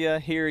 smell you,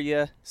 hear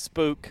you,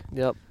 spook.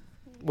 Yep,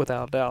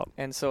 without a doubt.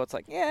 And so it's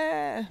like,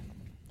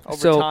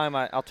 over time,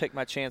 I'll take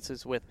my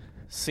chances with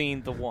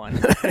seeing the one.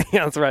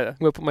 Yeah, that's right. I'm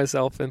going to put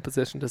myself in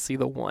position to see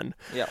the one.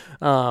 Yeah.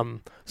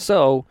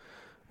 So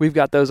we've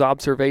got those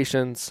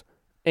observations,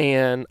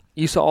 and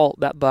you saw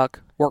that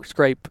buck work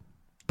scrape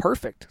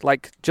perfect,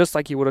 just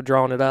like you would have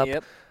drawn it up.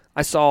 Yep.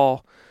 I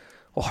texted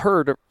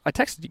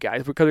you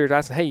guys because we were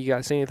asking, hey, you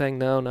guys see anything?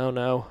 No.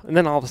 And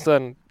then all of a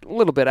sudden, a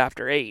little bit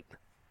after 8,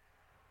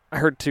 I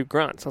heard 2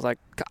 grunts. I was like,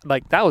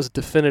 God, that was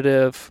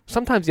definitive.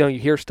 Sometimes, you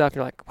hear stuff, and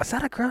you're like, was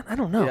that a grunt? I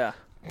don't know. Yeah.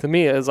 To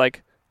me, it was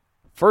like,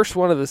 first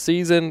one of the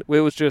season,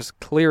 it was just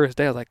clear as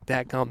day. I was like,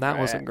 dadgum, that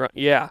wasn't grunt.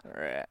 Yeah.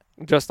 Right.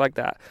 Just like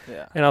that.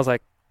 Yeah. And I was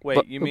like,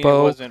 wait, you mean it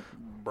wasn't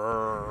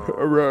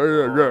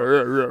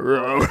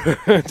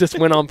just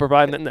went on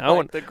providing it. No,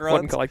 like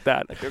wasn't like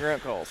that. Like the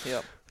grunt calls,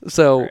 yep.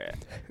 So,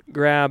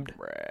 grabbed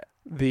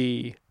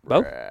the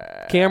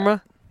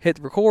camera, hit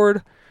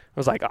record. I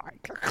was like, all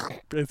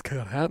right, it's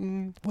gonna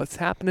happen. What's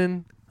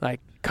happening?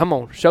 Like, come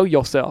on, show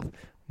yourself.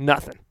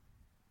 Nothing.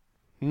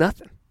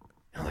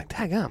 I'm like,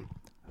 daggum.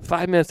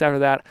 5 minutes after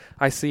that,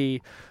 I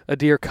see a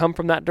deer come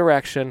from that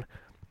direction,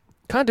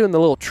 kind of doing the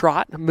little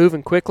trot,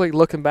 moving quickly,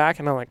 looking back,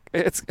 and I'm like,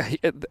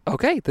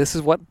 okay, this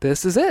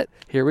is it.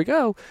 Here we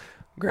go.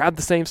 Grab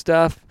the same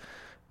stuff.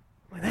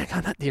 I'm like,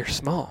 that deer's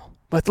small.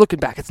 But it's looking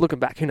back.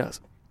 Who knows?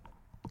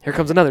 Here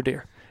comes another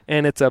deer.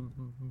 And it's a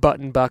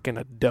button buck and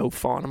a doe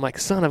fawn. I'm like,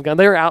 son of a gun.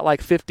 They were out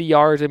like 50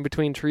 yards in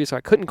between trees, so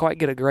I couldn't quite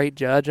get a great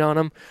judge on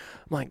them.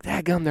 I'm like,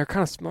 daggum, they're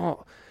kind of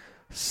small.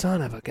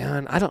 Son of a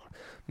gun.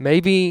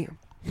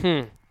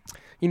 You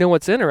know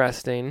what's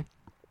interesting?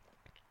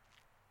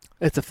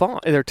 It's a fawn.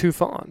 They're 2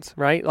 fawns,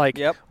 right? Like,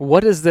 yep.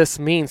 What does this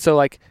mean?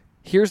 So,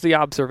 here's the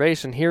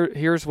observation.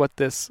 Here's what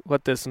this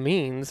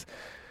means.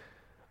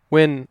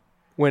 When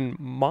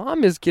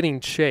mom is getting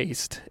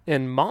chased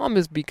and mom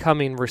is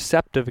becoming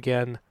receptive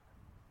again,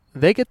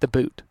 they get the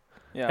boot.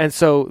 Yeah. And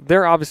so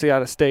they're obviously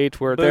at a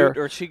stage where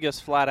or she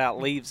just flat out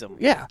leaves them.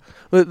 Yeah.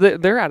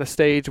 They're at a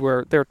stage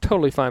where they're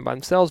totally fine by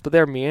themselves, but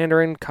they're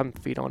meandering, come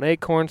feed on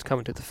acorns,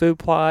 coming to the food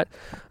plot,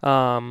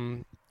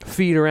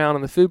 feed around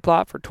on the food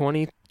plot for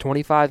 20,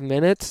 25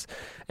 minutes,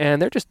 and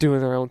they're just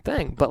doing their own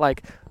thing. But,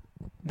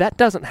 that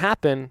doesn't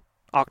happen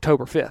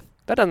October 5th.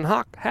 That doesn't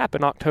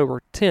happen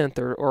October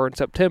 10th or in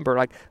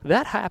September.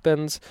 That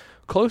happens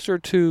closer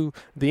to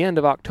the end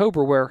of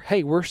October where,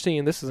 hey, we're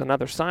seeing this is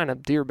another sign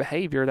of deer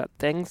behavior that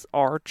things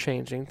are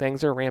changing,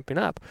 things are ramping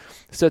up.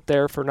 Sit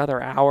there for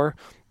another hour.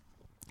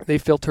 They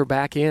filter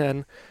back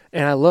in,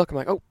 and I look, I'm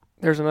like, oh,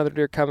 there's another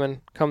deer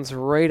coming, comes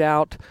right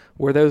out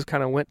where those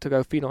kind of went to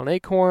go feed on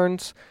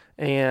acorns,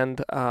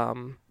 and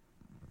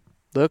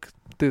look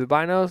through the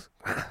binos,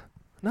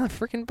 another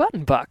freaking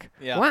button buck.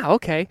 Yeah. Wow,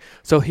 okay.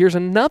 So here's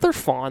another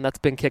fawn that's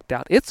been kicked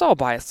out. It's all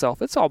by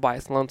itself. It's all by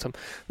its lonesome.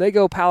 They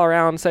go pal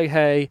around, say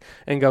hey,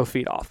 and go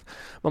feed off.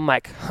 I'm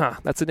like,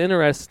 that's an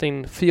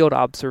interesting field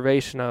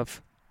observation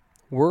of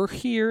we're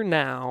here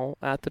now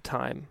at the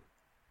time.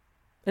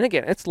 And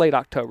again, it's late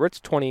October.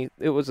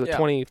 It was the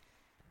 25th.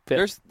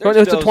 There's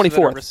it's the 24th.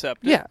 That are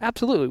receptive. Yeah,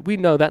 absolutely. We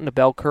know that in a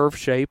bell curve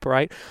shape,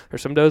 right?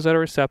 There's some does that are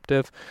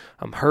receptive.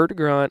 Heard a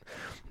grunt.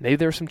 Maybe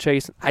there's some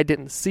chasing. I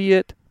didn't see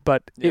it,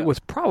 but it was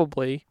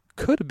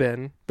could have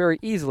been, very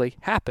easily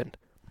happened.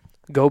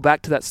 Go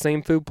back to that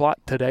same food plot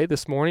today,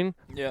 this morning.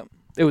 Yeah.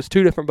 It was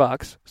 2 different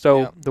bucks.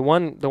 So the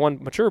one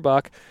mature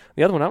buck,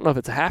 the other one, I don't know if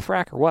it's a half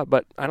rack or what,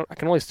 but I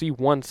can only see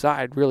one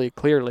side really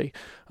clearly.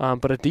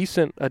 But a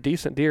decent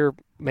deer,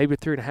 maybe a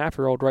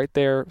 3.5-year-old right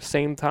there,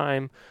 same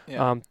time,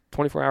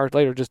 24 hours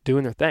later, just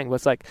doing their thing. But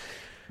it's like,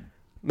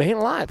 man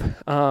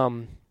alive.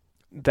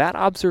 That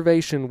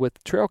observation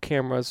with trail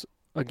cameras,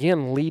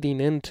 again, leading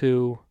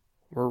into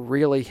we're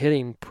really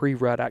hitting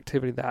pre-rut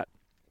activity that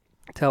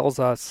tells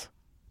us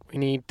we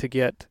need to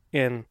get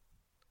in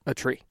a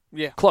tree.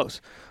 Yeah. Close.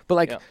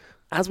 But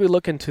as we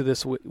look into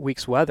this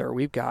week's weather,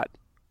 we've got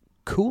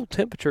cool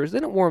temperatures.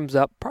 Then it warms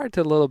up probably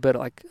to a little bit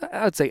I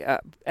would say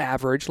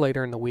average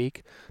later in the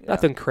week. Yeah.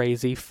 Nothing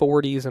crazy.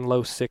 40s and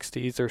low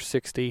 60s or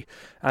 60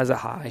 as a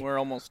high. We're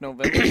almost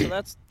November, so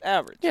that's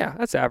average. Yeah,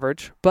 that's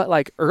average.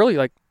 But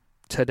early,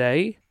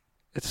 today,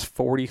 it's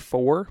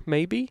 44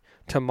 maybe.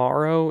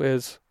 Tomorrow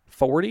is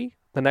 40.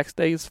 The next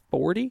day is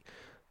 40.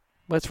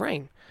 But it's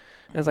rain.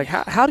 And it's like,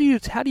 how do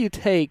you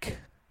take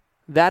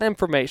that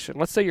information?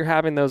 Let's say you're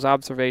having those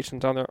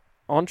observations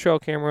on trail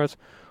cameras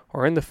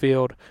or in the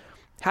field,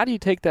 how do you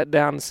take that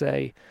down and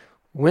say,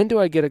 when do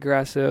I get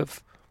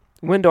aggressive?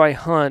 When do I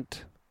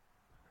hunt?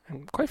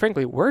 And quite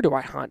frankly, where do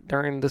I hunt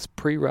during this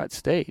pre-rut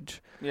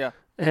stage? Yeah.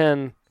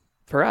 And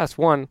for us,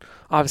 one,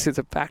 obviously it's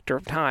a factor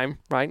of time,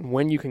 right?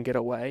 When you can get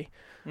away.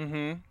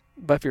 Mm-hmm.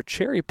 But if you're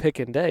cherry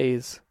picking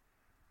days,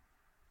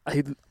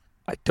 I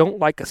don't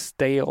like a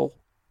stale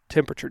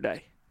temperature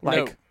day.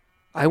 Like, No.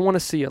 I want to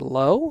see a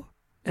low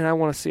and I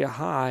want to see a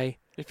high.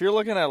 If you're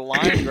looking at a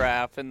line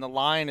graph and the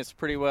line is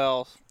pretty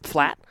well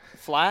Flat?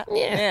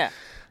 yeah.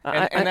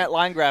 And that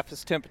line graph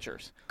is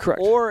temperatures.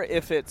 Correct. Or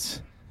if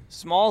it's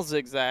small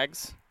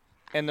zigzags,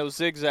 and those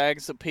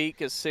zigzags, the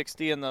peak is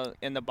 60 and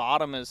the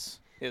bottom is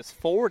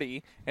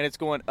 40, and it's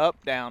going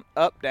up, down,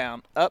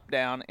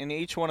 and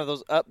each one of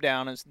those up,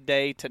 down is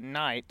day to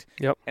night.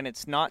 Yep. And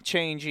it's not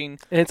changing.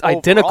 And it's overall.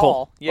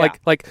 identical. Yeah.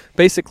 Like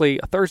basically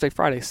a Thursday,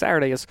 Friday,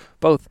 Saturday is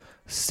both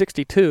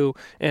 62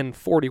 and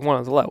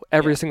 41 is low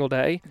every single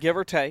day. Give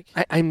or take.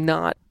 I'm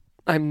not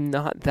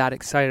that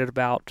excited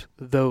about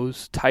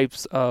those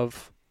types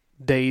of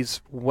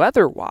days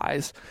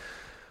weather-wise.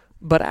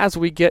 But as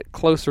we get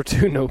closer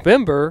to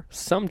November,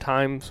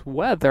 sometimes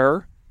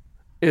weather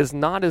is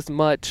not as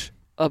much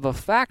of a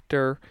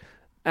factor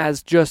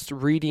as just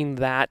reading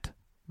that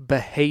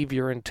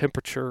behavior and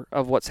temperature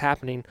of what's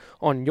happening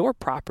on your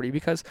property.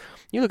 Because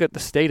you look at the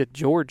state of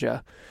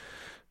Georgia,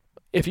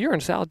 if you're in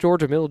South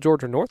Georgia, Middle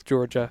Georgia, North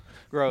Georgia,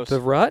 gross.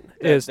 The rut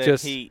is the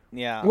just heat.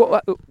 Yeah.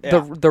 Well,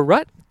 Yeah. the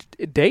rut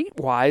date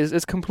wise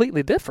is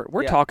completely different.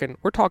 We're Yeah.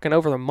 talking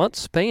over the month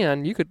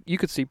span. You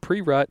could see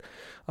pre-rut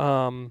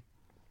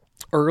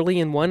early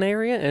in one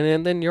area,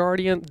 and then you're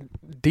already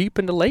deep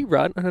into late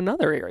rut in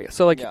another area.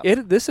 So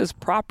this is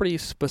property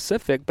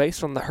specific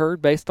based on the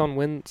herd, based on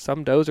when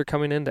some does are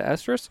coming into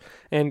estrus,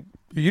 and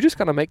you just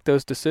got to make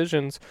those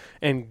decisions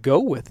and go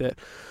with it.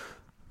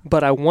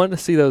 But I want to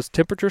see those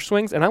temperature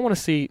swings, and I want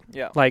to see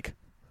like,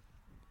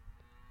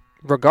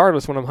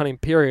 regardless when I'm hunting,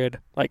 period,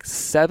 like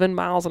 7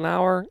 miles an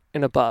hour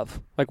and above,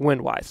 like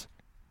wind wise.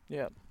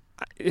 Yeah.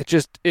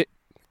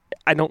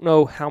 I don't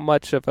know how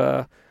much of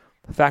a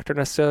factor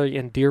necessarily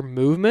in deer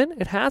movement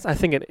it has. I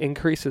think it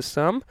increases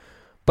some,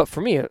 but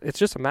for me, it's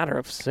just a matter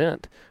of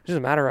scent. It's just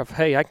a matter of,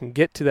 hey, I can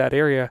get to that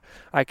area.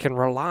 I can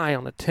rely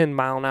on a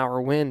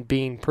 10-mile-an-hour wind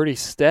being pretty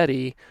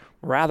steady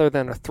rather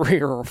than a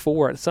 3 or a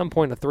 4. At some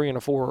point, a 3 and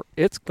a 4,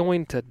 it's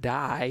going to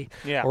die,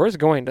 or it's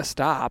going to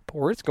stop,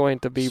 or it's going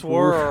to be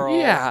swirl.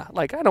 Yeah,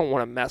 like I don't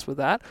want to mess with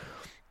that.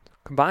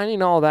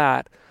 Combining all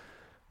that,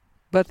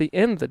 but at the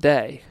end of the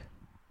day,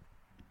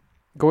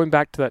 going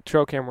back to that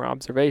trail camera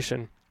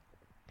observation,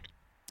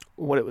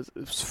 it was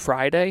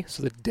Friday,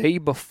 so the day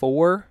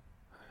before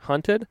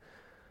hunted,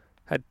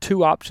 had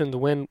two options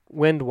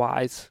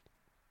wind-wise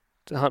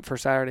to hunt for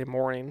Saturday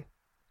morning.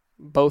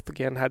 Both,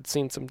 again, had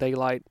seen some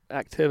daylight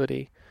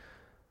activity.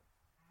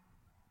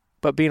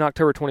 But being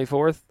October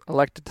 24th,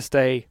 elected to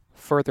stay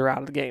further out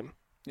of the game.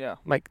 Yeah.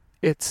 Like,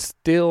 it's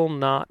still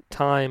not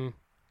time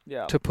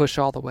to push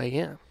all the way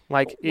in.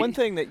 Like one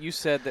thing that you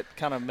said that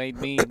kind of made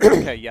me,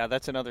 okay, yeah,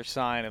 that's another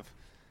sign of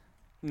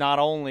not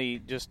only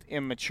just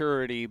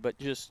immaturity, but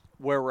just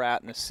where we're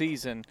at in the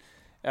season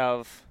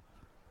of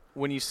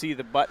when you see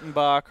the button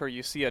buck or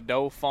you see a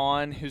doe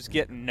fawn who's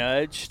getting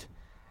nudged,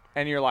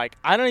 and you're like,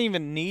 I don't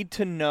even need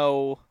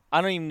to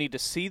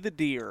see the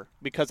deer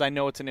because I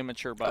know it's an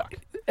immature buck.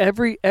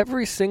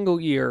 Every single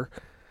year,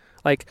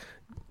 like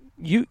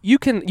you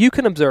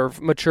can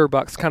observe mature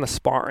bucks kind of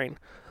sparring.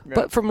 Yeah.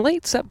 But from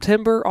late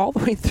September all the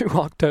way through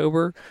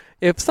October,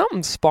 if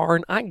something's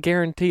sparring, I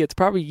guarantee it's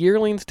probably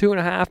yearlings,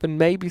 2.5, and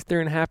maybe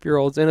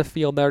 3.5-year-olds in a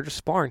field that are just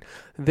sparring.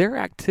 Their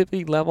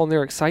activity level and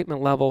their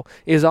excitement level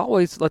is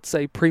always, let's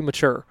say,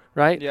 premature,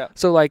 right? Yeah.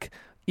 So, like,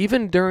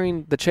 even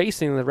during the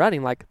chasing and the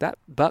rutting, like that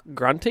buck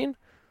grunting,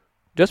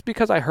 just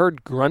because I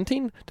heard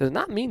grunting does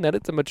not mean that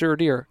it's a mature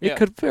deer. Yeah. It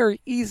could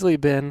very easily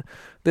been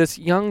this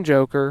young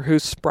joker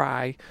who's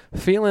spry,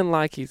 feeling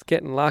like he's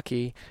getting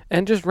lucky,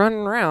 and just running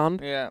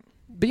around. Yeah.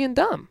 Being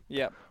dumb.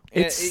 Yeah.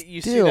 You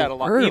see that a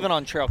lot, early. even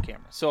on trail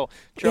cameras. So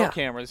trail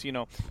cameras,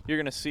 you're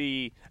going to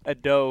see a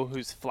doe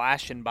who's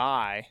flashing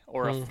by,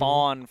 or a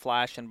fawn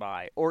flashing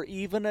by, or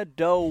even a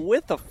doe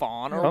with a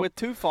fawn or with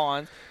two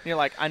fawns. And you're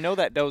like, I know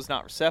that doe's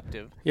not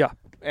receptive. Yeah.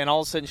 And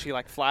all of a sudden she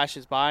like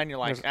flashes by, and you're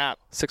like, there's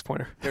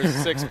 6-pointer. There's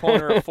a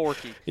 6-pointer, a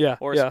forky,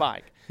 or a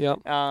spike. Yeah.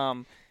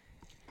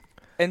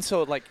 And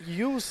so, like,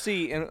 you'll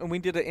see, and we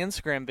did an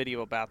Instagram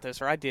video about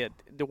this, or I did,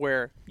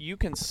 where you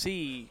can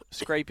see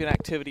scraping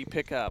activity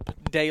pick up,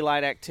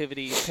 daylight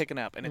activity picking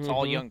up, and it's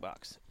all young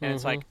bucks. And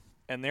it's like,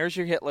 and there's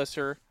your hit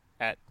lister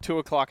at 2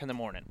 o'clock in the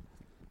morning.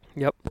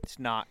 Yep. It's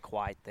not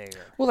quite there.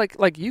 Well,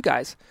 like you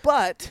guys.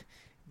 But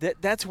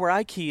that's where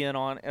I key in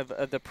on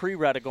of the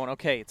pre-rut of going,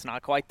 okay, it's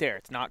not quite there,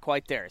 it's not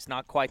quite there, it's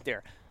not quite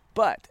there.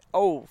 But,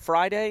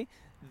 Friday,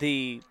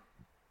 the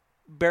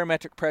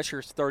barometric pressure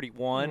is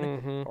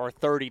 31 or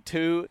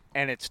 32,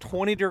 and it's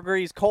 20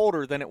 degrees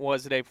colder than it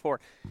was the day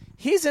before.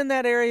 He's in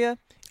that area.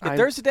 If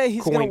there's a day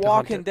he's going to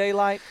walk in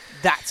daylight,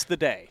 that's the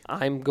day.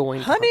 I'm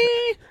going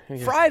to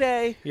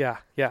Friday. Yeah,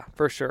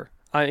 for sure.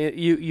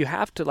 You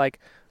have to, like,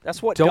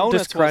 That's what Don't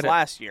Donuts discredit. was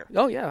last year.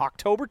 Oh, yeah.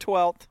 October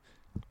 12th,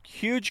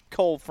 huge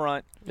cold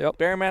front, Yep.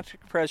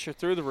 barometric pressure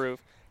through the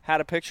roof.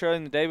 Had a picture of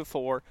him the day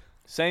before,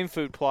 same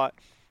food plot.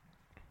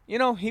 You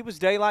know, he was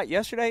daylight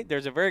yesterday.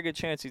 There's a very good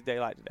chance he's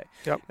daylight today.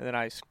 Yep. And then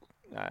I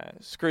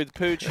screwed the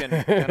pooch and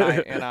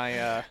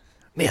I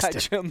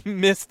Missed him.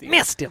 Missed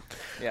him.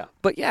 Yeah.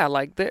 But yeah,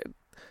 like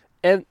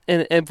and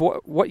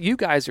what you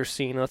guys are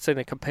seeing, let's say in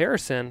a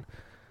comparison,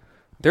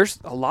 there's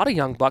a lot of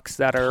young bucks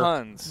that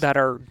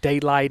are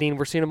daylighting.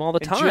 We're seeing them all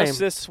the time. And just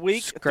this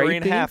week,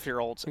 Scraping.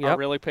 3.5-year-olds are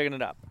really picking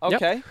it up.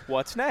 Okay,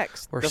 What's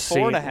next? We're the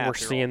seeing 4.5-year-olds.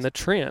 We're seeing the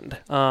trend.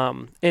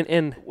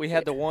 And we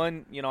had the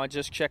one. You know, I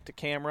just checked the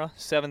camera.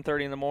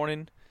 7:30 in the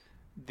morning.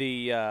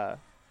 The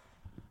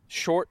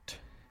short.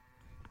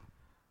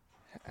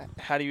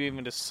 How do you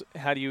even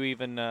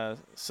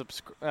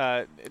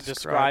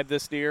describe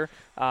this deer?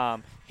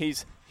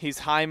 He's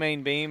high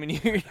main beam, and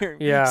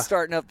you're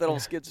starting up that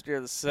old skid steer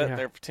that's sat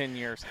there for 10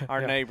 years.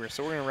 Our neighbor.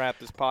 So we're gonna wrap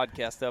this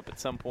podcast up at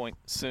some point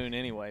soon,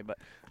 anyway. But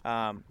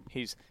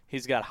he's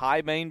got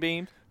high main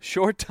beam,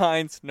 short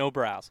tines, no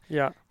brows.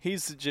 Yeah,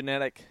 he's the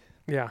genetic.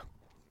 Yeah,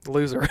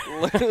 loser.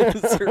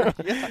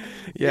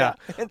 Yeah.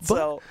 And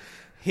so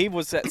he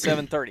was at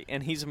 7:30,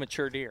 and he's a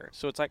mature deer.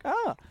 So it's like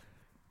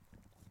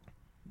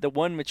the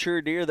one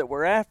mature deer that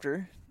we're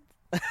after.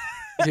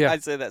 I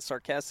say that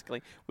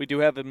sarcastically. We do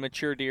have a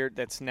mature deer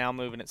that's now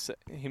moving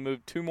he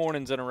moved 2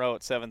 mornings in a row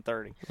at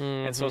 7:30,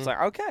 and so it's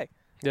like, okay,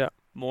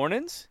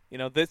 mornings. You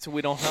know,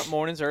 we don't hunt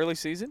mornings early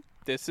season.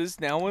 This is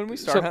now when we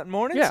start hunting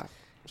mornings. Yeah,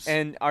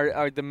 and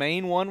are the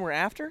main one we're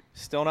after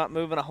still not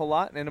moving a whole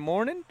lot in the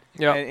morning?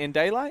 In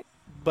daylight.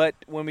 But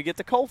when we get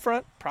the cold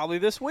front, probably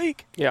this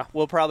week,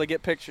 we'll probably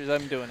get pictures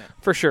of them doing it.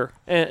 For sure.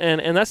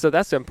 And that's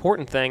the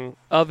important thing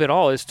of it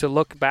all is to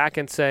look back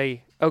and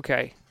say,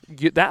 okay,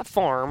 that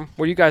farm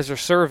where you guys are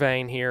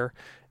surveying here,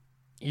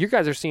 you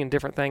guys are seeing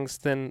different things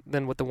than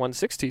what the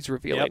 160 is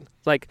revealing. Yep.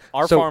 Like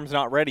our farm's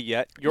not ready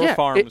yet. Your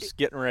farm's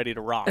getting ready to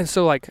rock. And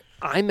so, like,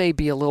 I may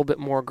be a little bit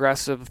more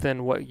aggressive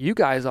than what you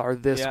guys are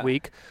this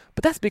week,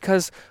 but that's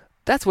because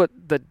that's what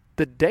the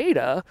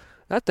data.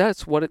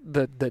 That's what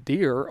the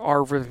deer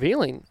are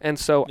revealing, and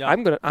so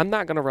I'm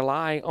not gonna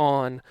rely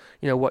on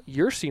what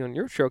you're seeing on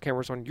your trail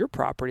cameras on your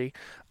property.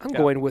 I'm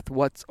going with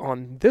what's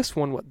on this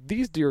one, what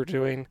these deer are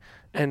doing,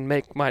 and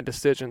make my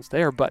decisions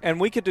there. And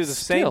we could do the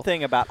same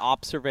thing about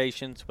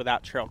observations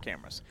without trail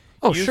cameras.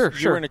 Oh, sure.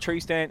 You're in a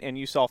tree stand and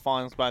you saw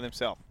fawns by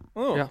themselves.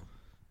 Oh, yeah,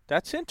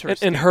 that's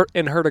interesting.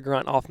 And heard a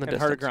grunt off in the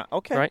distance. Heard a grunt.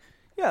 Okay, right.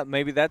 Yeah,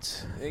 maybe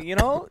that's,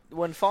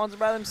 when fawns are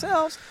by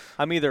themselves,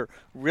 I'm either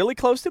really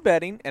close to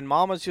bedding and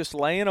mama's just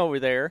laying over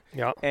there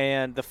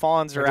and the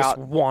fawns are out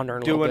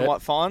wandering doing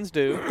what fawns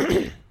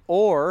do,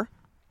 or,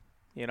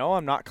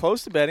 I'm not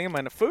close to bedding, I'm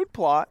in a food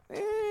plot,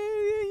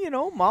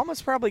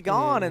 mama's probably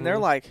gone and they're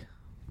like,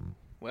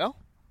 well,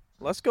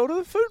 let's go to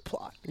the food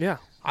plot. Yeah.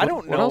 I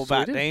don't know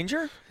about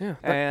danger. Yeah,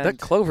 and that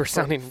clover's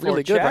sounding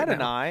really good Chad right and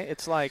now.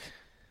 It's like,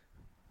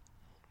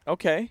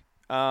 okay,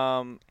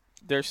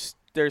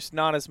 there's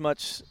not as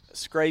much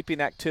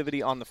scraping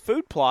activity on the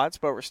food plots,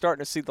 but we're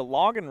starting to see the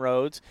logging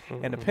roads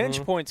and the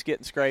pinch points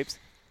getting scrapes.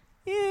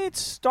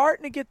 It's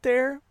starting to get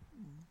there,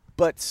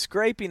 but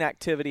scraping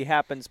activity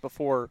happens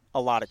before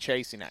a lot of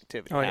chasing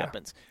activity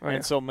happens.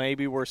 And so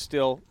maybe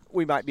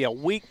we might be a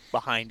week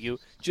behind you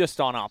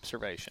just on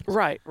observations.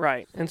 Right.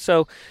 And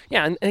so,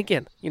 and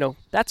again,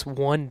 that's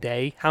one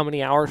day. How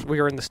many hours? We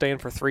were in the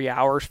stand for 3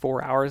 hours,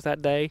 4 hours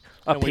that day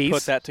a piece. And we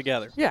put that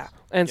together. Yeah.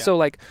 And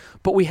so,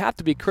 but we have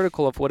to be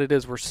critical of what it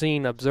is we're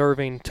seeing,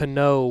 observing, to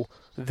know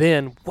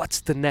then what's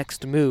the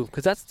next move.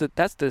 Because that's the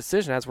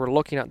decision as we're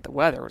looking at the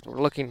weather. As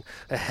we're looking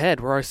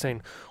ahead, we're always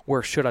saying,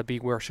 where should I be?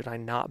 Where should I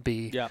not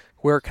be? Yeah.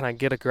 Where can I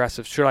get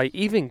aggressive? Should I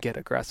even get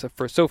aggressive?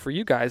 So for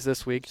you guys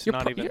this week,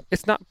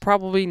 it's not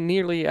probably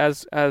nearly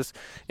as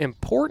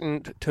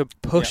important to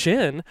push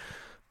in,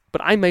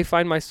 but I may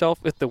find myself,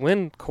 if the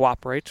wind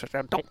cooperates, which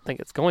I don't think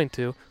it's going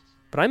to,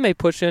 but I may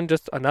push in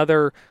just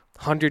another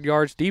 100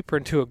 yards deeper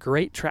into a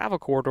great travel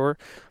corridor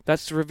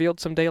that's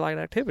revealed some daylight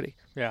activity.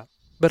 Yeah.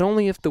 But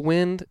only if the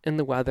wind and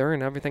the weather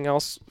and everything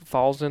else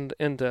falls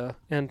into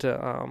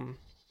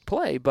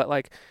play.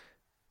 But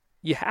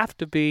you have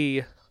to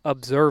be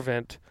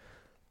observant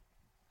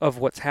of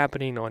what's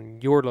happening on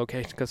your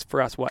location, because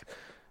for us,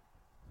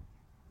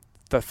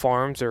 the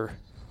farms are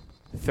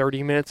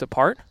 30 minutes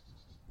apart,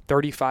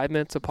 35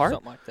 minutes apart,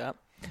 something like that.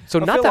 So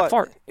not that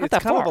far. It's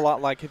kind of a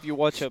lot like if you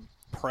watch a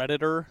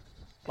predator,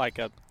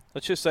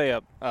 let's just say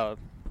a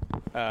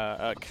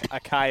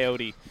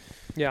coyote.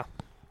 Yeah.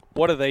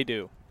 What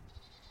do?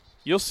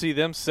 You'll see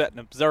them sit and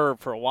observe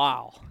for a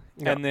while,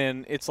 and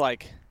then it's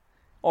like,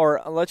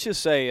 or let's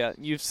just say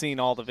you've seen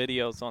all the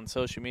videos on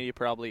social media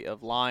probably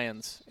of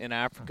lions in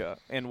Africa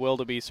and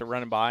wildebeest are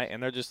running by,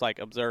 and they're just like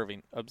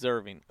observing, and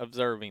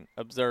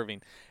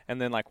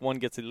then one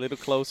gets a little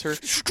closer,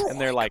 and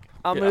they're like,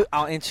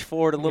 I'll inch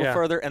forward a little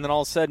further, and then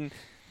all of a sudden,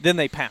 then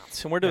they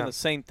pounce, and we're doing the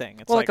same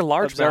thing. It's like a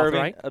largemouth,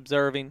 right?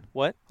 Observing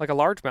what? Like a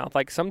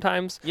largemouth.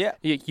 Sometimes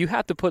you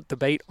have to put the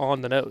bait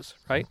on the nose,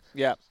 right?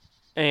 Yeah.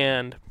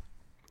 And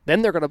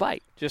then they're going to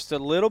bite. Just a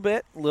little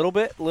bit,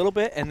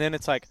 and then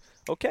it's like,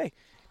 okay,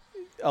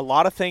 a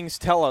lot of things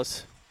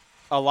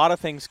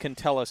can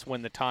tell us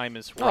when the time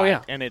is right. Oh,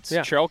 yeah. And it's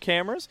trail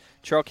cameras.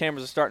 Trail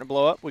cameras are starting to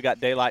blow up. We got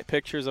daylight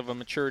pictures of a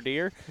mature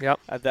deer. Yep.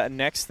 The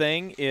next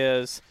thing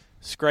is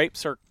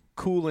scrapes are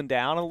cooling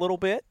down a little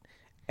bit,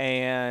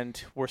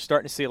 and we're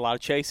starting to see a lot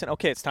of chasing.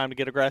 Okay, it's time to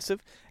get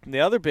aggressive. And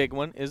the other big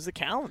one is the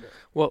calendar.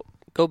 Well,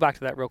 go back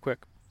to that real quick,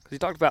 because you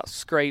talked about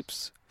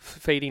scrapes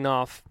fading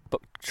off,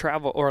 but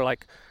travel or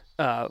like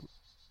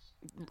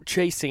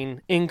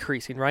chasing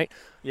increasing, right?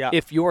 Yeah.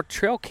 If your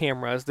trail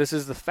cameras, this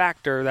is the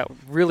factor that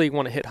really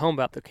want to hit home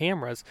about the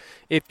cameras.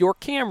 If your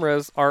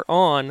cameras are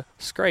on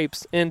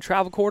scrapes in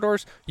travel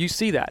corridors, you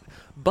see that.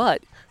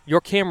 But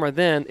your camera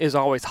then is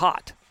always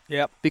hot.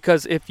 Yep.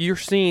 Because if you're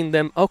seeing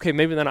them, okay,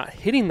 maybe they're not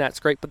hitting that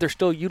scrape, but they're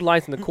still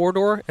utilizing the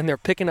corridor and they're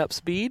picking up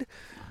speed,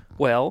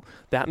 well,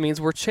 that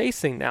means we're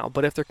chasing now.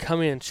 But if they're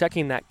coming and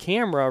checking that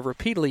camera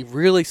repeatedly,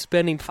 really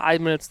spending 5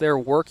 minutes there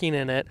working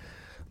in it,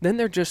 then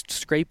they're just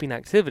scraping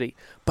activity.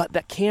 But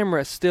that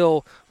camera is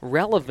still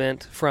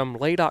relevant from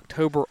late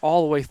October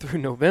all the way through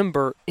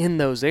November in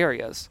those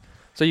areas.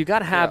 So you got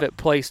to have it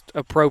placed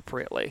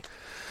appropriately.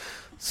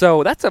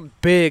 So that's a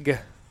big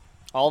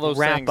all those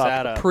wrap things up,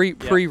 add up.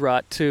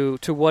 Pre-rut to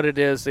what it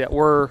is that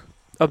we're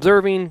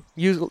observing,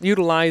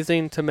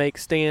 utilizing to make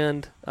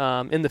stand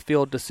in the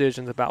field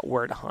decisions about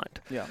where to hunt.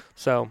 Yeah.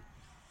 So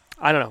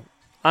I don't know.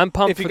 I'm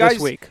pumped for this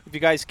week. If you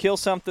guys kill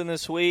something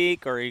this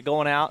week or you're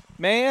going out,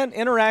 man,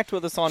 interact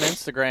with us on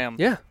Instagram.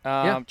 Yeah.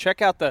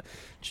 Check out the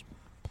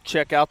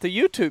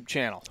YouTube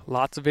channel.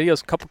 Lots of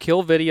videos, a couple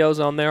kill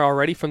videos on there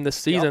already from this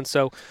season. Yep.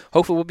 So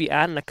hopefully we'll be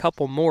adding a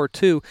couple more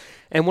too.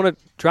 And want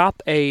to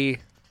drop a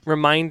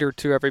reminder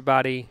to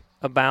everybody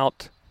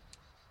about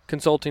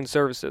consulting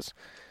services.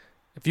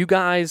 If you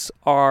guys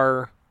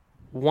are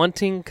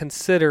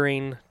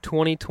considering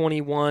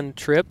 2021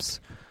 trips,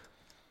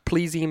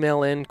 please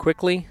email in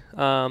quickly.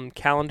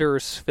 Calendar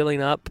is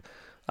filling up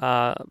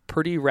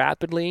pretty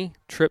rapidly.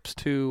 Trips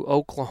to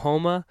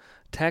Oklahoma,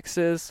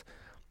 Texas,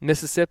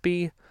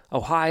 Mississippi,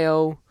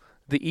 Ohio,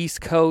 the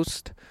East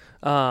Coast,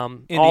 all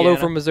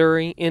over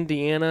Missouri,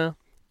 Indiana.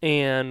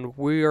 And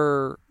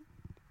we're,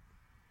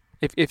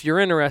 if you're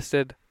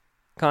interested,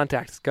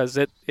 contact us, because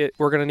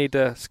we're going to need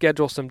to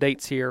schedule some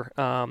dates here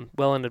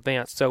well in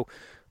advance. So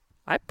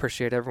I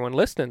appreciate everyone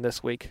listening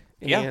this week.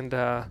 Yeah. And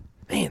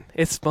man,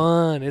 it's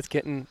fun. It's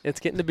getting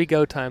to be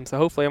go time. So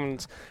hopefully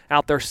everyone's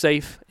out there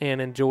safe and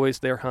enjoys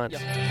their hunt.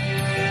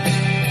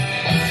 Yep.